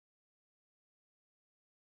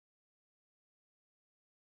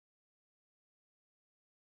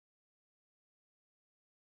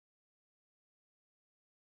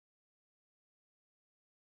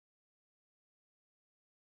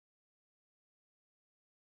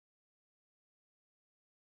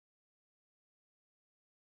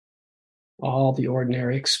 All the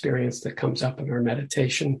ordinary experience that comes up in our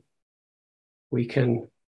meditation, we can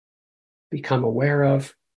become aware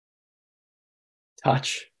of,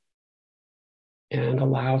 touch, and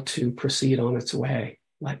allow to proceed on its way,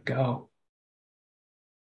 let go.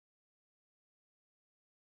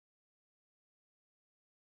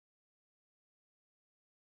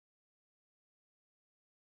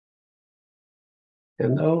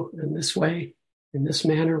 And though in this way, in this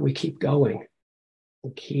manner, we keep going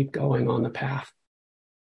on the path.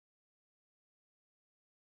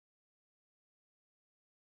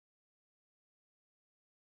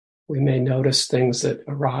 We may notice things that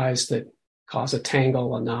arise that cause a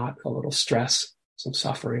tangle, a knot, a little stress, some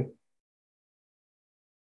suffering.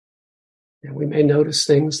 And we may notice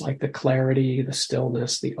things like the clarity, the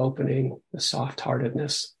stillness, the opening, the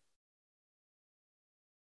soft-heartedness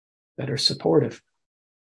that are supportive.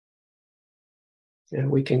 And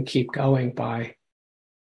we can keep going by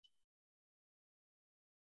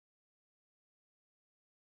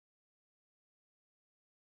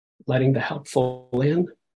letting the helpful in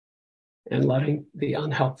and letting the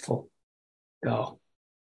unhelpful go.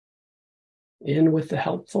 In with the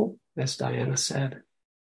helpful, as Diana said,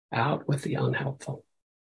 out with the unhelpful.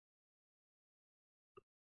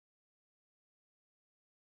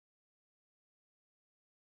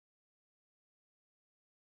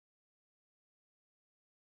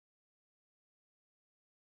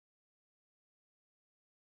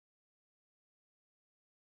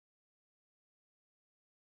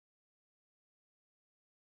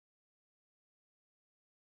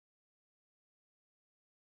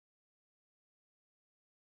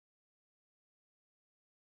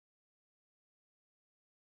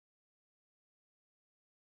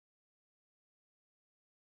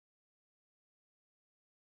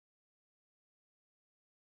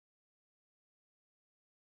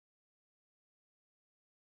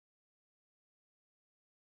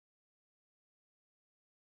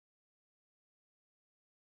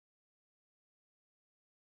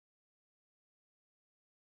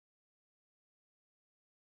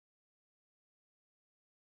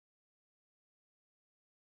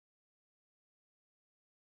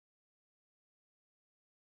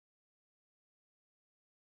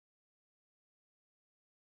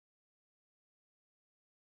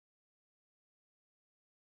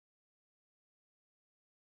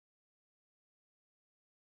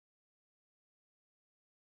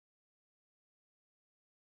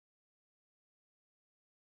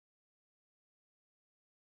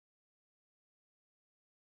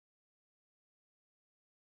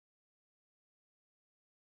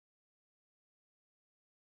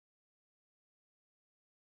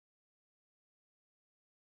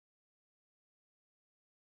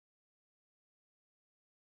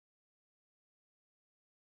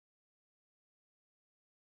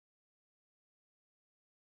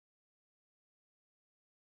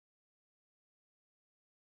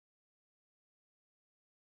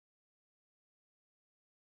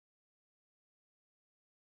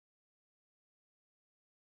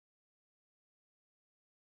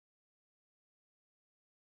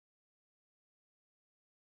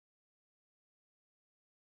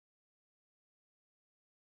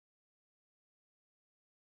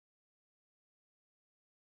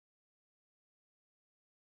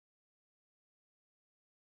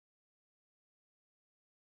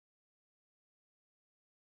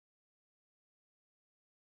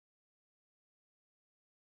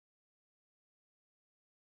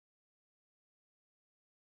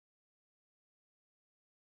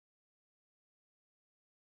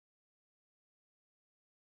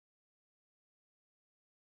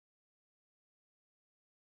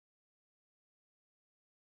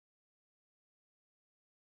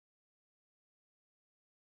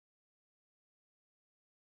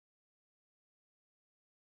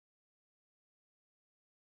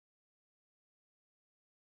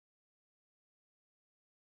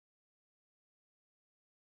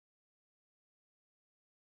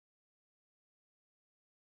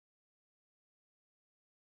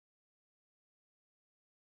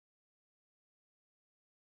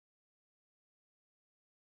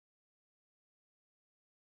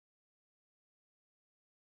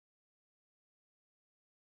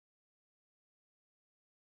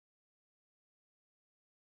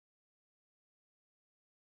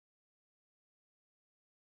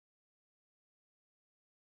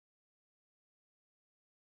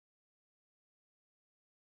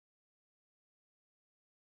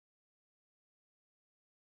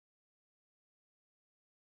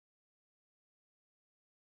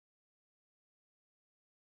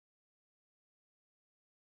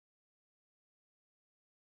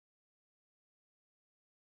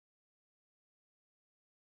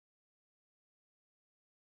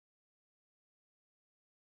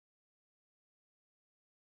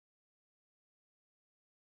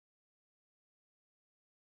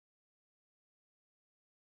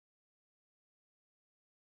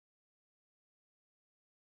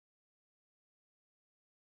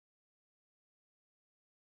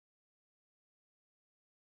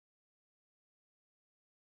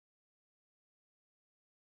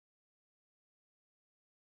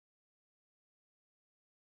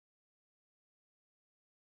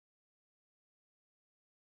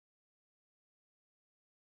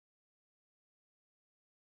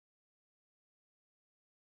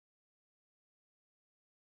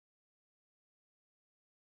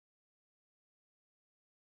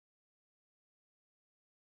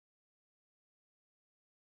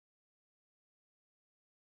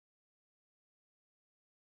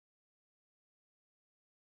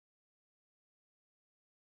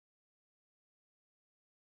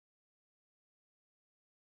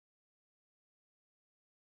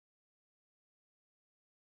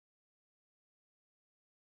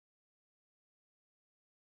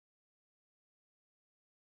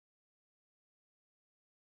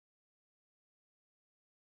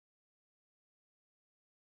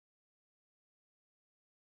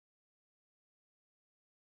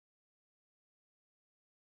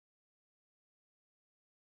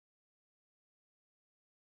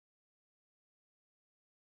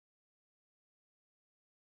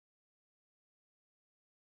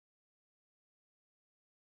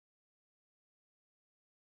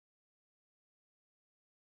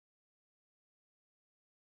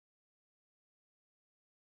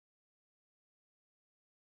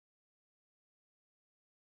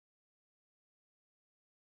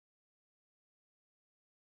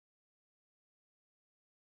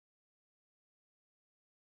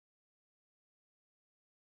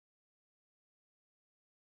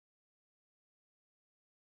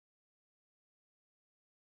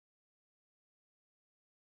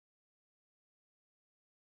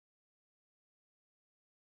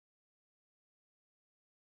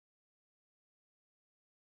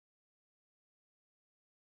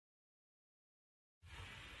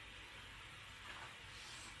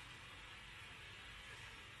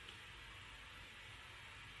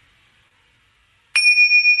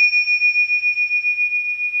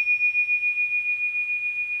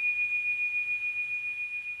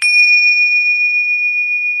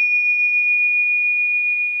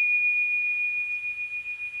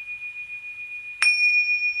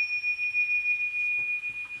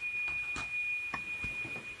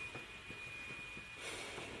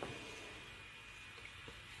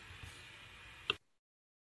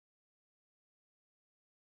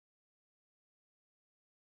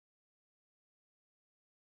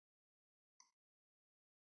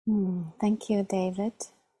 Thank you, David.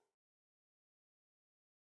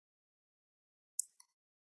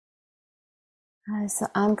 So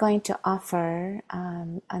I'm going to offer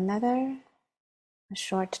another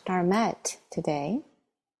short dharmet today.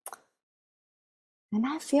 And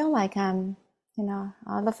I feel like all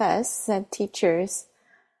of us teachers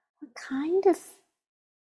are kind of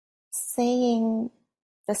saying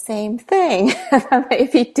the same thing,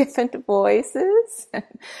 maybe different voices,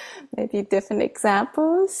 maybe different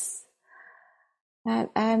examples.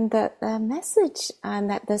 And the message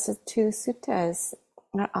that these two suttas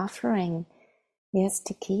are offering is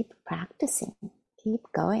to keep practicing, keep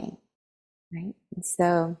going, right? And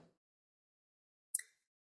so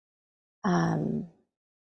on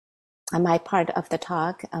my part of the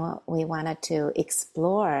talk, we wanted to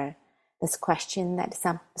explore this question that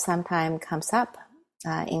sometimes comes up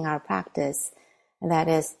in our practice, and that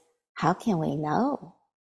is, how can we know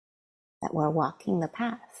that we're walking the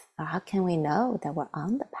path? Or how can we know that we're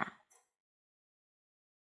on the path?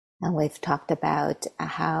 And we've talked about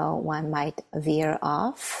how one might veer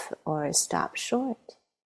off or stop short.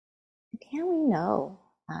 Can we know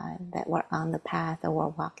that we're on the path or we're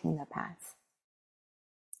walking the path?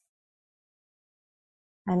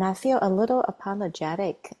 And I feel a little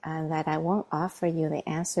apologetic that I won't offer you the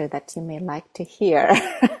answer that you may like to hear.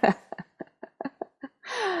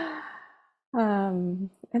 And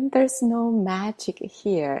there's no magic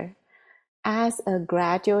here. As a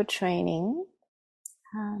gradual training,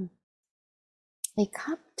 we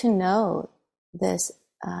come to know this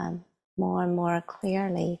more and more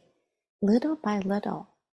clearly, little by little,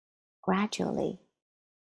 gradually.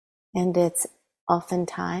 And it's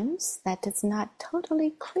oftentimes that it's not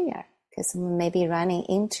totally clear, because we may be running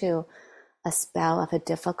into a spell of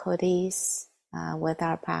difficulties with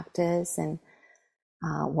our practice and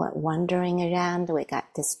wandering around. We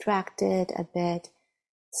got distracted a bit.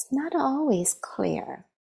 It's not always clear.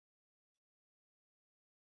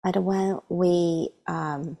 But when we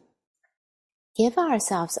give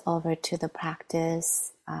ourselves over to the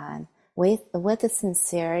practice with the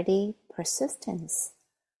sincerity, persistence,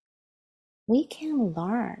 we can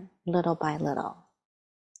learn little by little.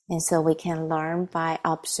 And so we can learn by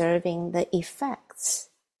observing the effects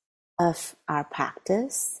of our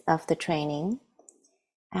practice, of the training.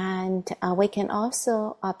 And we can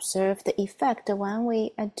also observe the effect when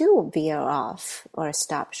we do veer off or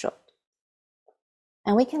stop short.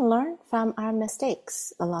 And we can learn from our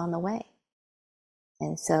mistakes along the way.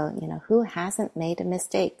 And so, who hasn't made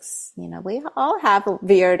mistakes? We all have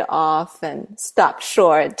veered off and stopped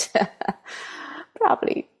short,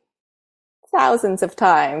 probably thousands of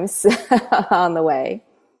times on the way.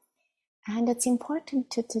 And it's important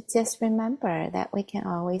to just remember that we can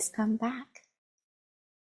always come back.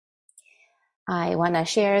 I want to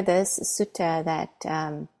share this sutta that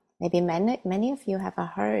maybe many of you have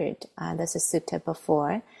heard this sutta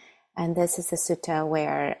before. And this is a sutta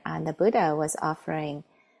where the Buddha was offering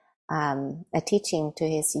a teaching to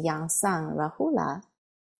his young son, Rahula,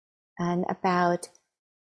 and about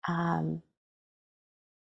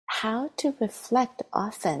how to reflect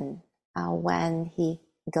often when he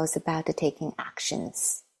goes about taking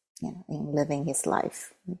actions, in living his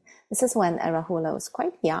life. This is when Rahula was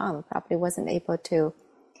quite young, probably wasn't able to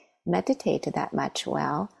meditate that much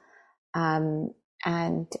well,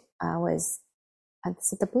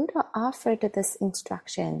 so the Buddha offered this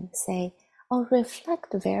instruction, say,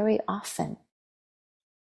 reflect very often.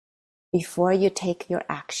 Before you take your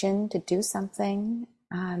action to do something,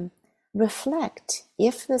 reflect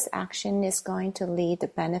if this action is going to lead to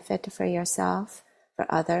benefit for yourself, for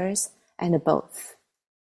others, and both.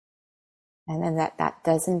 And then that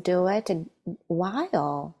doesn't do it. And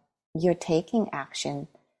while you're taking action,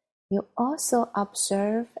 you also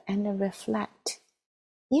observe and reflect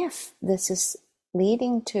if this is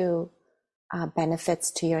leading to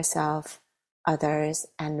benefits to yourself, others,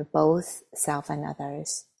 and both self and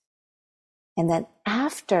others. And then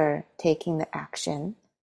after taking the action,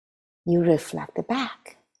 you reflect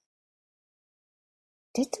back.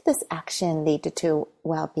 Did this action lead to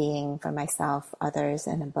well-being for myself, others,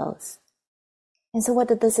 and both? And so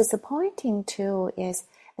what this is pointing to is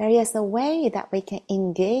there is a way that we can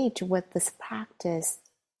engage with this practice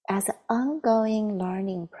as an ongoing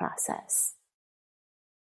learning process.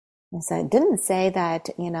 And so it didn't say that,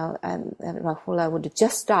 Rahula would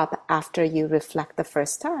just stop after you reflect the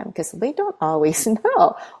first time, because we don't always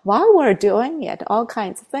know. While we're doing it, all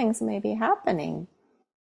kinds of things may be happening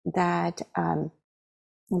that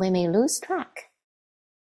we may lose track.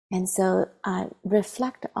 And so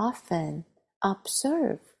reflect often,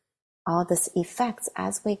 observe all these effects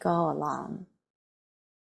as we go along.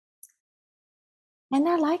 And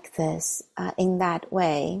I like this in that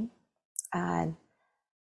way.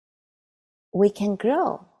 We can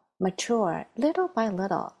grow, mature little by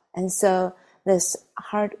little. And so this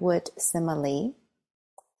hardwood simile,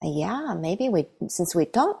 maybe since we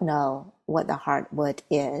don't know what the hardwood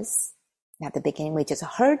is, at the beginning we just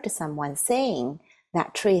heard someone saying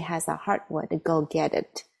that tree has a hardwood, go get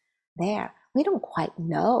it there. We don't quite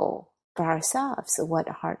know for ourselves what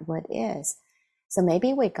hardwood is. So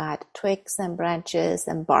maybe we got twigs and branches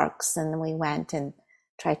and barks and we went and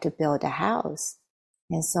tried to build a house.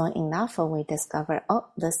 And soon enough we discover,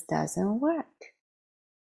 this doesn't work.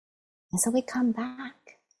 And so we come back.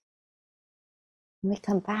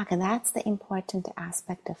 And that's the important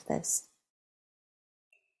aspect of this.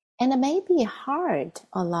 And it may be hard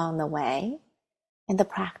along the way, and the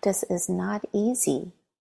practice is not easy.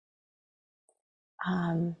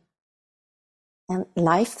 And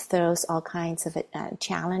life throws all kinds of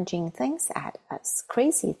challenging things at us,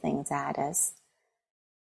 crazy things at us.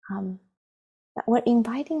 But we're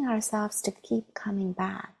inviting ourselves to keep coming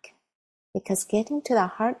back, because getting to the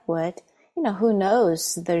hardwood, who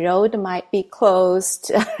knows, the road might be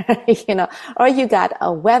closed, or you got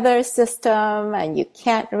a weather system and you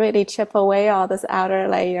can't really chip away all those outer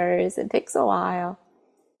layers. It takes a while.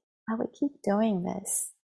 But we keep doing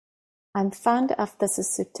this. I'm fond of the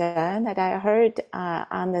sutta that I heard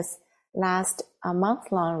on this last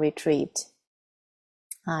month-long retreat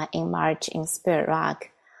in March in Spirit Rock.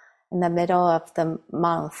 In the middle of the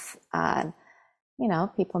month,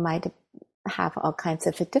 people might have all kinds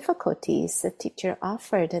of difficulties. The teacher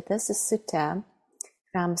offered this sutta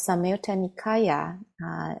from Samyutta Nikaya.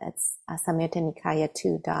 It's Samyutta Nikaya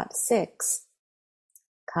 2.6,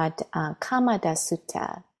 called Kamada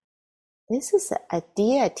Sutta. This is a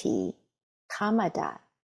deity, Kamada,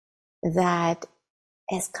 that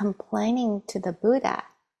is complaining to the Buddha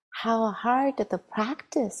how hard the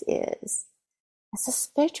practice is. As a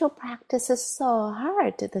spiritual practice is so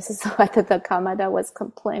hard. This is what the Kamada was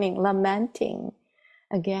complaining, lamenting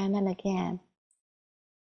again and again.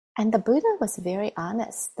 And the Buddha was very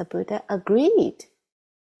honest. The Buddha agreed.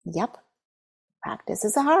 Yep, practice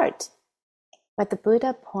is hard. But the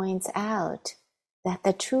Buddha points out that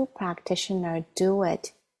the true practitioner do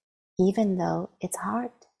it even though it's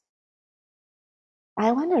hard.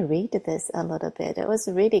 I want to read this a little bit. It was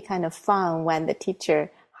really kind of fun when the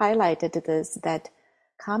teacher highlighted this, that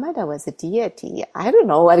Kamada was a deity. I don't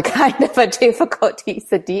know what kind of difficulties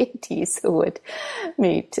the deities would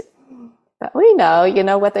meet. But we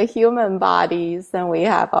know, with the human bodies, and we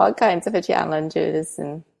have all kinds of challenges.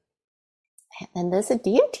 And this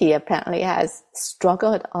deity apparently has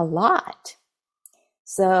struggled a lot.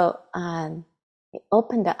 So he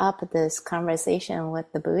opened up this conversation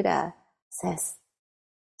with the Buddha, says,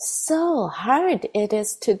 so hard it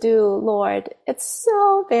is to do, Lord. It's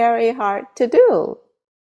so very hard to do.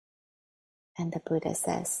 And the Buddha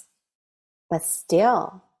says, but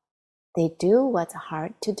still, they do what's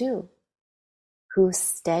hard to do, who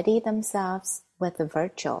steady themselves with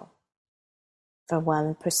virtue. For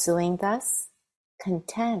one pursuing thus,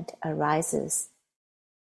 content arises,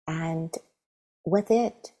 and with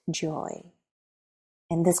it, joy.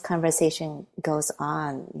 And this conversation goes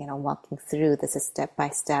on, walking through this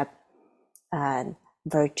step-by-step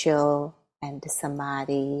virtue and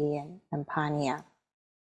samadhi and panya.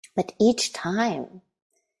 But each time,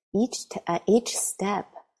 each step,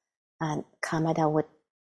 Kamada would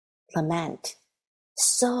lament,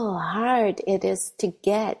 so hard it is to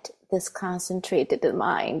get this concentrated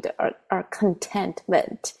mind or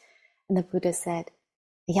contentment. And the Buddha said,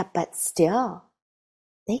 yeah, but still,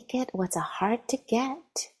 they get what's hard to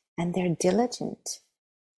get, and they're diligent.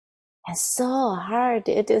 And so hard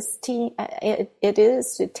it is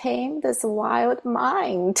to tame this wild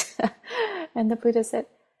mind. And the Buddha said,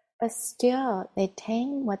 but still they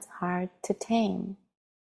tame what's hard to tame.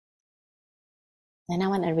 And I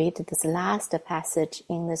want to read this last passage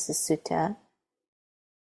in this sutta.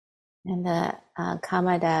 And the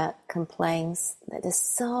Kamada complains that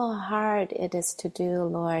it's so hard it is to do,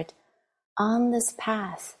 Lord, on this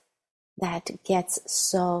path that gets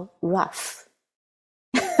so rough.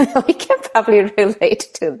 We can probably relate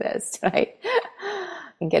to this, right?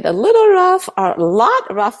 You get a little rough or a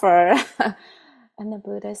lot rougher. And the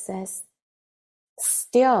Buddha says,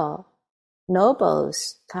 still,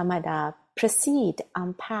 nobles, Kamada, proceed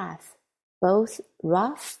on path, both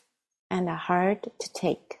rough and hard to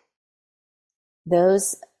take.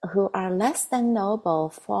 Those who are less than noble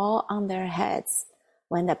fall on their heads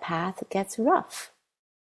when the path gets rough.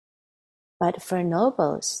 But for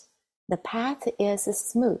nobles, the path is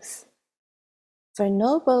smooth. For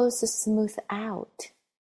nobles smooth out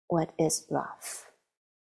what is rough.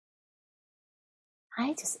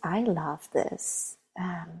 I love this.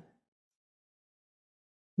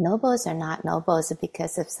 Nobles are not nobles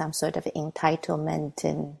because of some sort of entitlement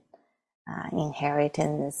and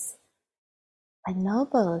inheritance. But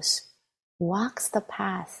nobles walks the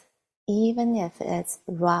path even if it's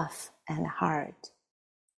rough and hard.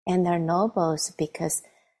 And they're nobles because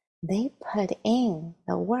they put in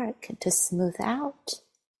the work to smooth out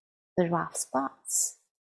the rough spots.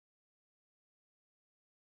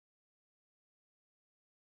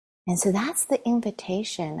 And so that's the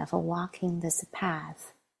invitation of walking this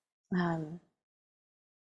path.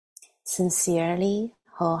 Sincerely,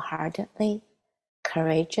 wholeheartedly,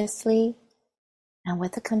 courageously, and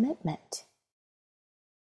with a commitment.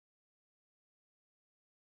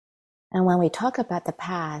 And when we talk about the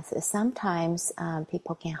path, sometimes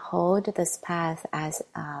people can hold this path as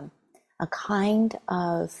a kind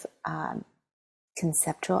of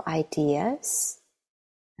conceptual ideas,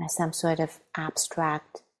 as some sort of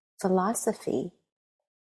abstract philosophy.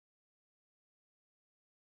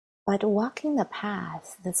 But walking the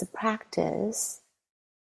path, this practice,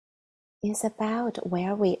 is about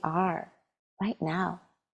where we are right now,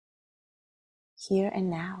 here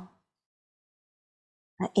and now,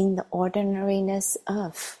 in the ordinariness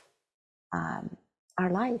of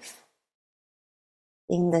our life,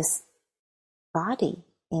 in this body,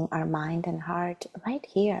 in our mind and heart, right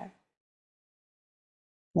here.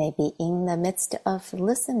 Maybe in the midst of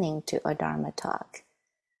listening to a Dharma talk,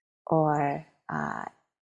 or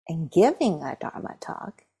in giving a Dharma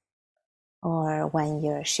talk, or when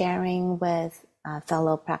you're sharing with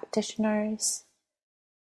fellow practitioners,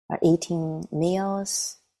 or eating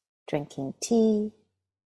meals, drinking tea,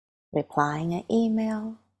 replying an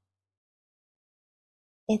email.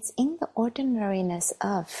 It's in the ordinariness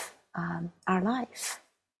of our life,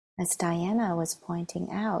 as Diana was pointing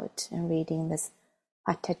out in reading this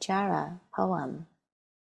Bhattacharya poem.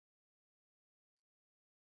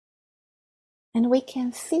 And we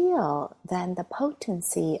can feel then the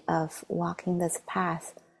potency of walking this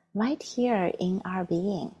path right here in our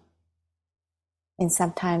being. And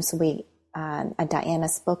sometimes Diana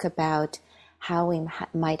spoke about how we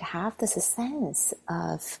might have this sense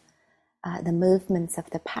of the movements of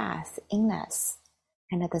the path in us,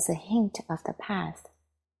 and there's a hint of the path.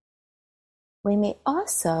 We may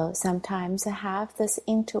also sometimes have this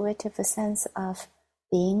intuitive sense of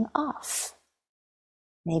being off.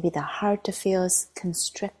 Maybe the heart feels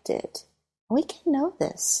constricted. We can know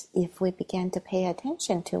this if we begin to pay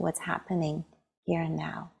attention to what's happening here and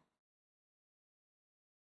now.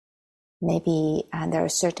 Maybe there are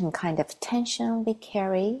certain kind of tension we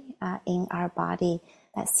carry in our body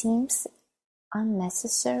that seems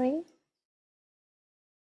unnecessary,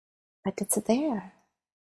 but it's there.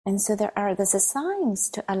 And so there's a signs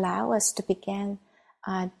to allow us to begin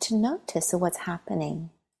to notice what's happening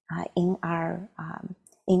in our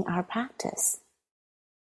practice.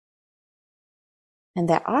 And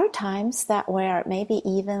there are times that we're maybe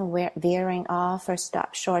even veering off or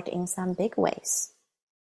stop short in some big ways.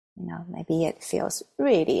 Maybe it feels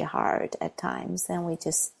really hard at times, and we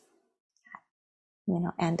just,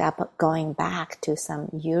 end up going back to some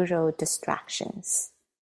usual distractions.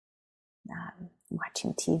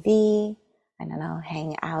 Watching TV,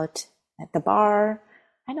 hanging out at the bar.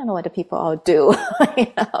 I don't know what the people all do,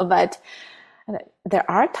 but there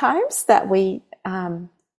are times that we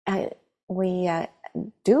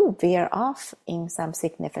do veer off in some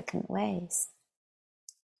significant ways.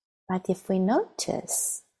 But if we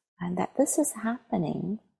notice that this is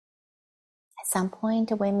happening, at some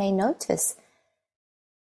point we may notice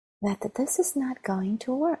that this is not going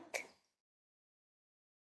to work.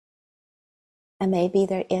 And maybe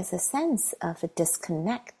there is a sense of a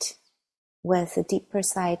disconnect with a deeper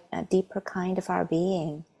side, a deeper kind of our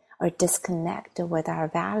being, or disconnect with our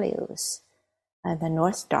values, the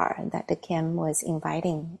North Star that Kim was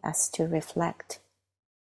inviting us to reflect.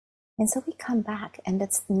 And so we come back, and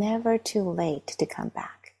it's never too late to come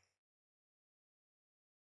back.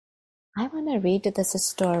 I want to read this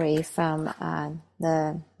story from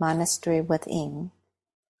the monastery within.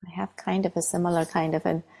 I have kind of a similar kind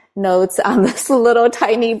of notes on this little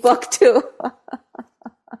tiny book too.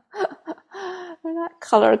 They're not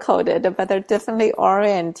color-coded, but they're definitely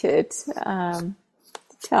oriented to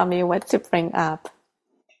tell me what to bring up.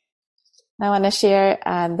 I want to share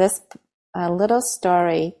this little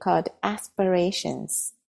story called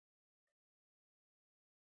Aspirations.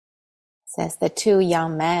 It says the two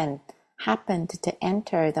young men happened to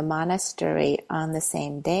enter the monastery on the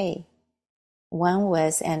same day. One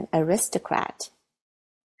was an aristocrat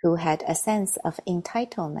who had a sense of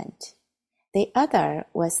entitlement. The other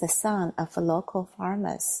was the son of local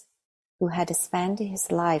farmers who had spent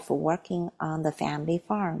his life working on the family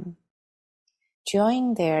farm.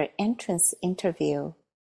 During their entrance interview,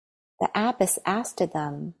 the abbess asked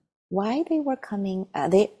them why they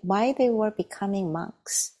were becoming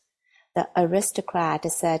monks. The aristocrat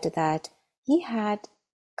said that he had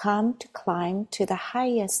come to climb to the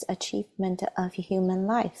highest achievement of human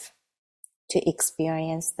life, to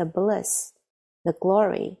experience the bliss, the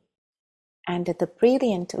glory, and the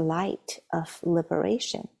brilliant light of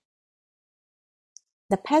liberation.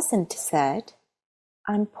 The peasant said,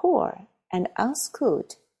 "I'm poor and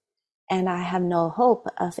unschooled, and I have no hope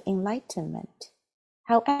of enlightenment.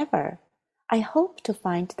 However, I hope to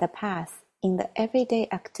find the path in the everyday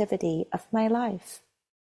activity of my life.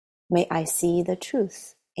 May I see the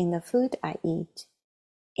truth in the food I eat,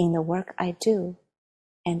 in the work I do,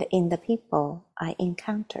 and in the people I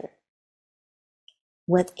encounter."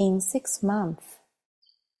 Within 6 months,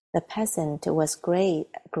 the peasant was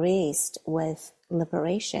graced with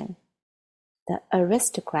liberation. The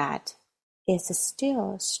aristocrat is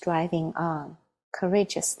still striving on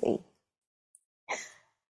courageously.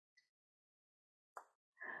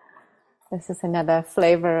 This is another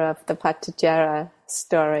flavor of the Patajara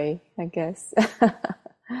story, I guess.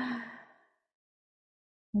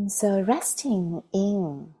 And so resting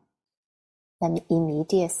in the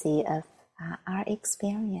immediacy of our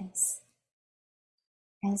experience.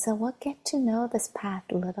 And so we'll get to know this path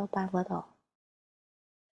little by little.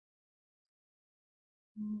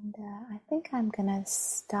 And I think I'm going to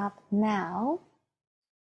stop now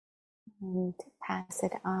and pass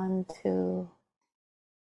it on to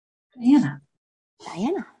Diana.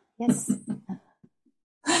 Diana, yes.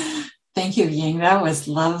 Thank you, Ying. That was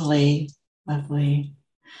lovely, lovely.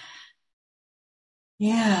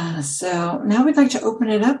 Yeah, so now we'd like to open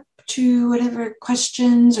it up to whatever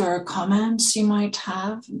questions or comments you might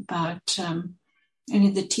have about any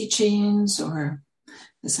of the teachings or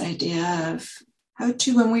this idea of how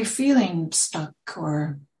to, when we're feeling stuck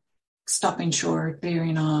or stopping short,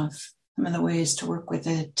 veering off, some of the ways to work with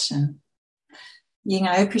it. And Ying,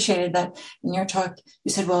 I appreciated that in your talk,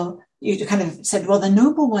 you said, the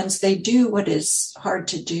noble ones, they do what is hard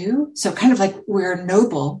to do. So kind of like we're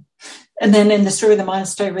noble. And then in the story of the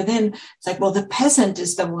monastery within, it's like, well, the peasant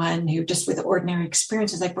is the one who just with ordinary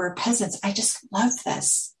experiences, like we're peasants. I just love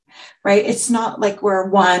this, right? It's not like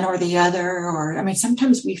we're one or the other, or, I mean,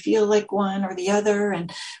 sometimes we feel like one or the other,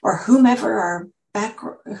 and, or whomever or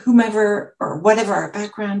whatever our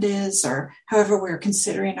background is, or however we're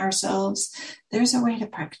considering ourselves, there's a way to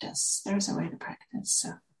practice. So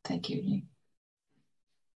thank you.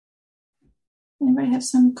 Anybody have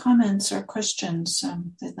some comments or questions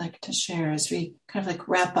they'd like to share as we kind of like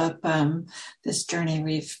wrap up this journey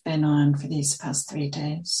we've been on for these past 3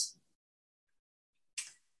 days?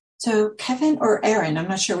 So Kevin or Aaron, I'm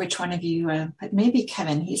not sure which one of you, but maybe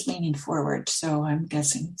Kevin, he's leaning forward, so I'm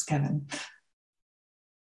guessing it's Kevin.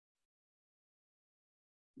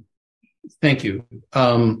 Thank you.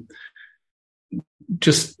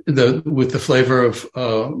 Just with the flavor of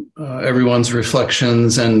everyone's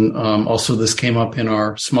reflections, and also this came up in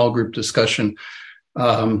our small group discussion.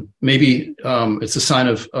 Maybe it's a sign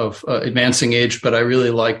of advancing age, but I really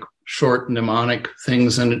like short mnemonic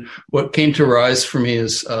things. And what came to rise for me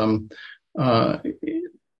is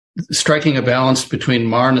striking a balance between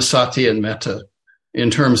Maranasati and Metta in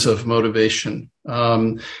terms of motivation.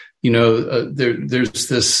 There's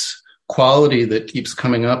this quality that keeps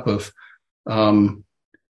coming up of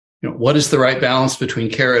what is the right balance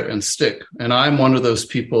between carrot and stick? And I'm one of those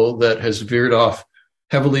people that has veered off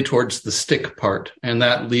heavily towards the stick part, and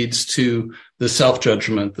that leads to the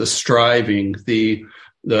self-judgment, the striving, the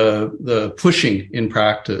pushing in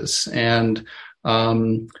practice. And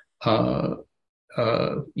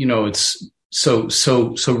it's so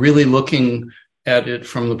really looking at it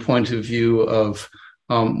from the point of view of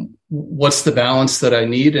what's the balance that I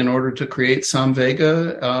need in order to create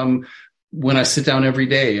Samvega when I sit down every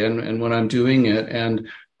day and when I'm doing it. And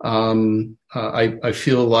I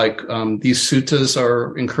feel like these suttas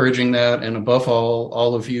are encouraging that. And above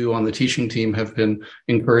all of you on the teaching team have been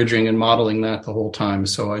encouraging and modeling that the whole time.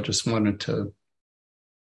 So I just wanted to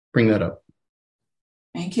bring that up.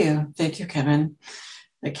 Thank you. Thank you, Kevin.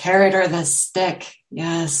 The carrot or the stick.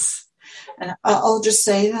 Yes. And I'll just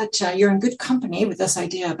say that you're in good company with this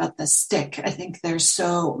idea about the stick. I think there's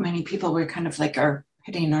so many people we kind of like are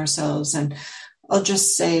hitting ourselves. And I'll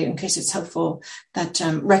just say, in case it's helpful, that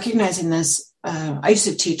recognizing this, I used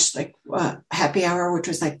to teach like happy hour, which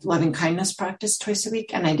was like loving kindness practice twice a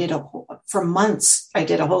week. And I did for months, I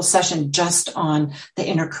did a whole session just on the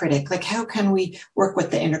inner critic. Like, how can we work with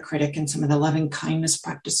the inner critic and some of the loving kindness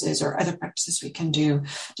practices or other practices we can do?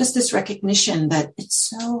 Just this recognition that it's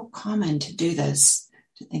so common to do this,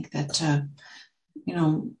 to think that, to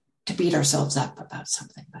beat ourselves up about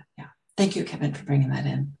something. But yeah, thank you, Kevin, for bringing that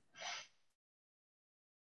in.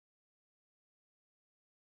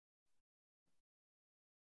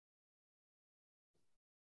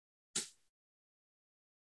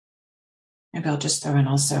 Maybe I'll just throw in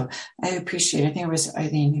also, I think it was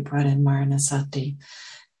Eileen who brought in Maranasati.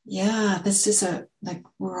 Yeah, this is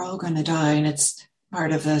we're all going to die, and it's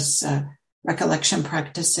part of this recollection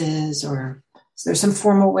practices, or so there's some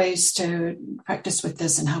formal ways to practice with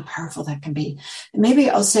this and how powerful that can be. And maybe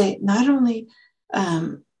I'll say not only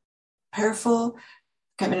powerful,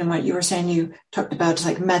 Kevin, and what you were saying, you talked about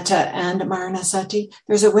like metta and Maranasati.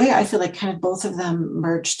 There's a way I feel like kind of both of them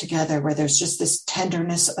merge together, where there's just this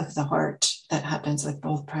tenderness of the heart that happens with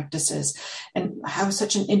both practices, and how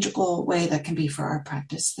such an integral way that can be for our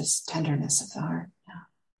practice, this tenderness of the heart. Yeah.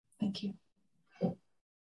 Thank you.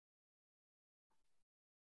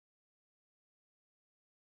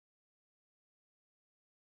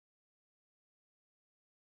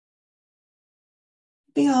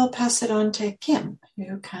 Maybe I'll pass it on to Kim,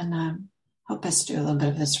 who can help us do a little bit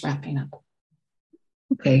of this wrapping up.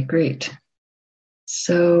 Okay, great.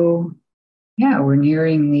 So, yeah, we're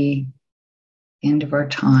nearing the end of our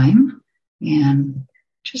time. And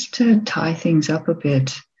just to tie things up a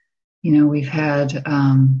bit, we've had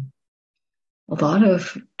a lot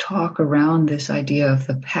of talk around this idea of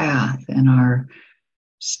the path and our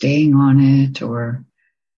staying on it or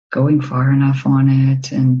going far enough on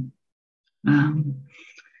it. And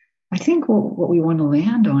I think what we want to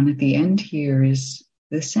land on at the end here is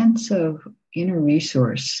the sense of inner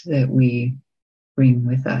resource that we bring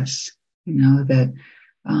with us, that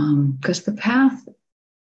because the path,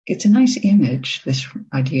 it's a nice image, this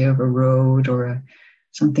idea of a road or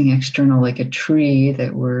something external like a tree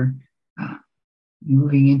that we're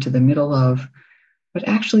moving into the middle of. But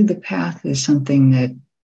actually the path is something that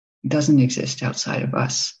doesn't exist outside of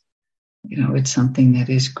us. It's something that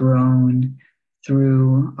is grown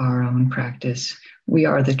through our own practice. We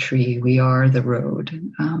are the tree, we are the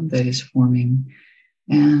road that is forming,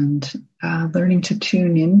 and learning to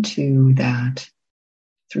tune into that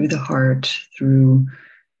through the heart, through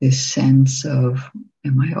this sense of,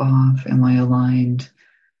 am I off? Am I aligned?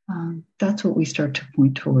 That's what we start to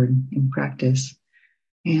point toward in practice.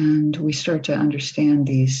 And we start to understand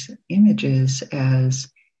these images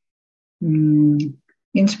as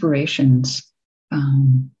inspirations,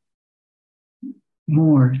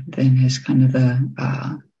 more than as kind of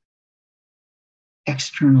the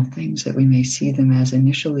external things that we may see them as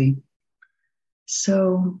initially.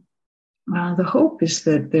 So the hope is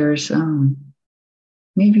that there's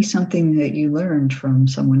maybe something that you learned from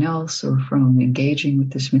someone else or from engaging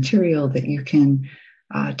with this material that you can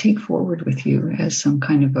take forward with you as some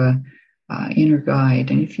kind of a inner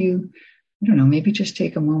guide. And if you, maybe just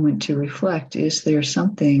take a moment to reflect, is there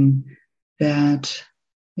something that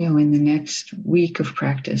in the next week of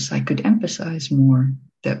practice, I could emphasize more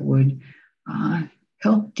that would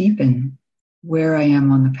help deepen where I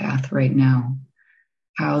am on the path right now,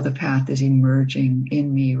 how the path is emerging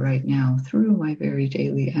in me right now through my very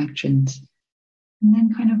daily actions, and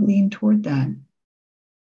then kind of lean toward that.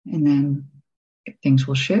 And then things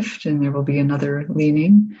will shift and there will be another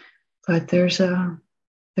leaning, but there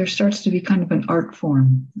starts to be kind of an art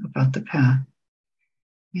form about the path.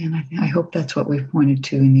 And I hope that's what we've pointed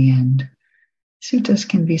to in the end. Suttas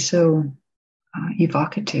can be so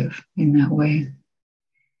evocative in that way.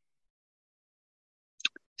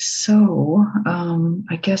 So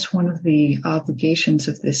I guess one of the obligations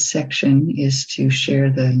of this section is to share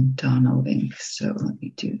the Dana link. So let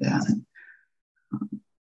me do that.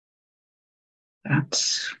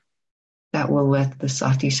 That will let the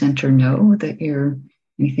Sati Center know that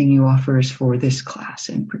anything you offer is for this class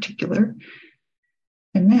in particular.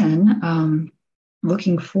 And then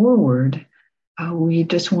looking forward, we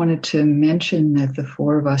just wanted to mention that the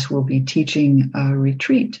four of us will be teaching a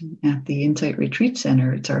retreat at the Insight Retreat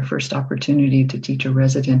Center. It's our first opportunity to teach a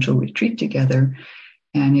residential retreat together.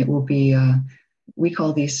 And it will be, we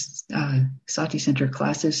call these Sati Center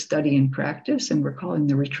classes study and practice, and we're calling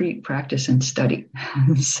the retreat practice and study.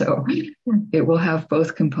 So it will have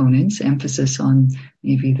both components, emphasis on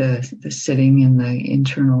maybe the sitting and the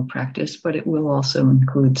internal practice, but it will also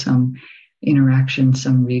include some interaction,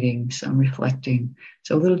 some reading, some reflecting.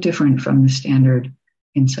 So a little different from the standard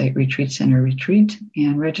Insight Retreat Center retreat.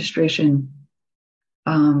 And registration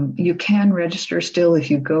You can register still. If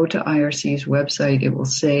you go to IRC's website, it will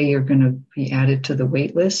say you're going to be added to the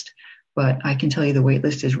wait list. But I can tell you the wait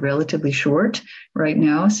list is relatively short right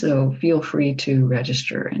now, so feel free to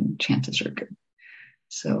register and chances are good.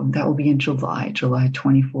 So that will be in July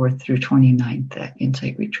 24th through 29th at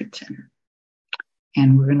Insight Retreat Center.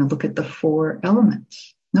 And we're going to look at the 5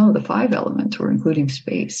 elements. We're including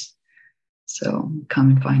space. So come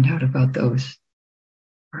and find out about those.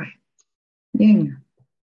 All right. Ying.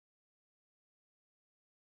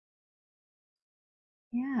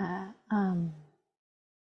 Yeah.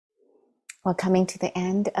 We're coming to the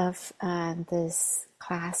end of this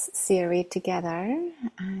class series together,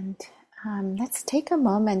 and let's take a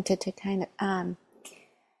moment to kind of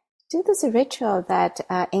do this ritual that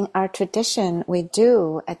in our tradition we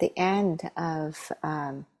do at the end of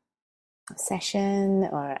a session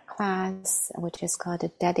or a class, which is called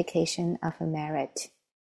a dedication of a merit.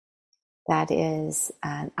 That is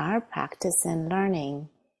our practice and learning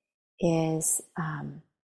is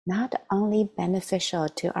not only beneficial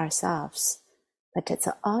to ourselves, but it's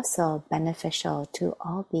also beneficial to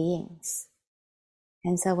all beings.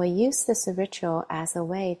 And so we use this ritual as a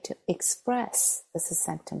way to express this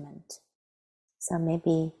sentiment. So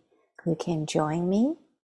maybe you can join me.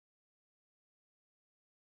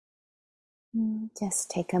 Just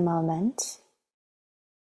take a moment.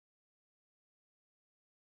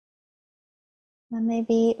 And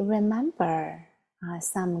maybe remember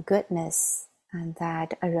some goodness and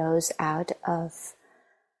that arose out of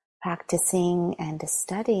practicing and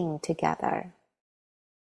studying together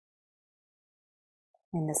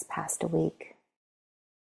in this past week.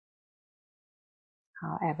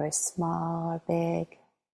 However small or big,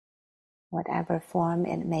 whatever form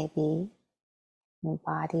it may be,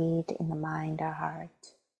 embodied in the mind or heart.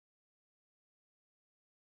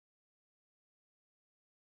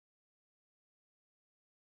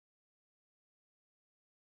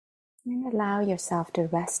 And allow yourself to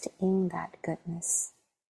rest in that goodness.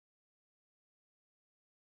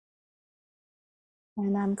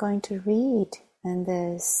 And I'm going to read in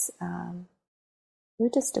this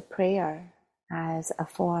Buddhist prayer as a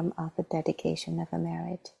form of a dedication of a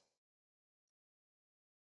merit.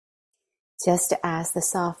 Just as the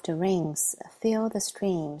soft rains fill the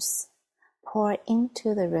streams, pour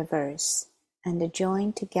into the rivers, and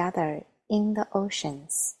join together in the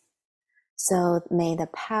oceans, so may the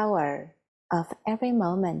power of every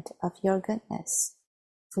moment of your goodness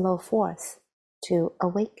flow forth to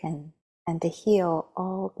awaken and to heal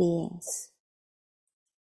all beings,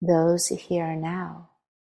 those here now,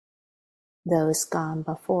 those gone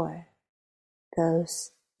before,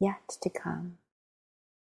 those yet to come.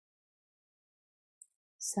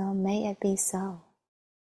 So may it be so.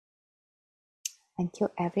 Thank you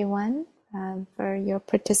everyone for your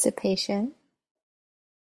participation.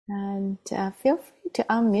 And feel free to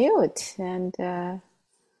unmute and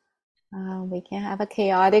we can have a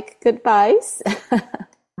chaotic goodbyes.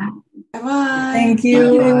 Bye-bye. Thank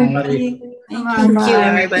you. Bye. Thank you,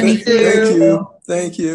 everybody. Thank you.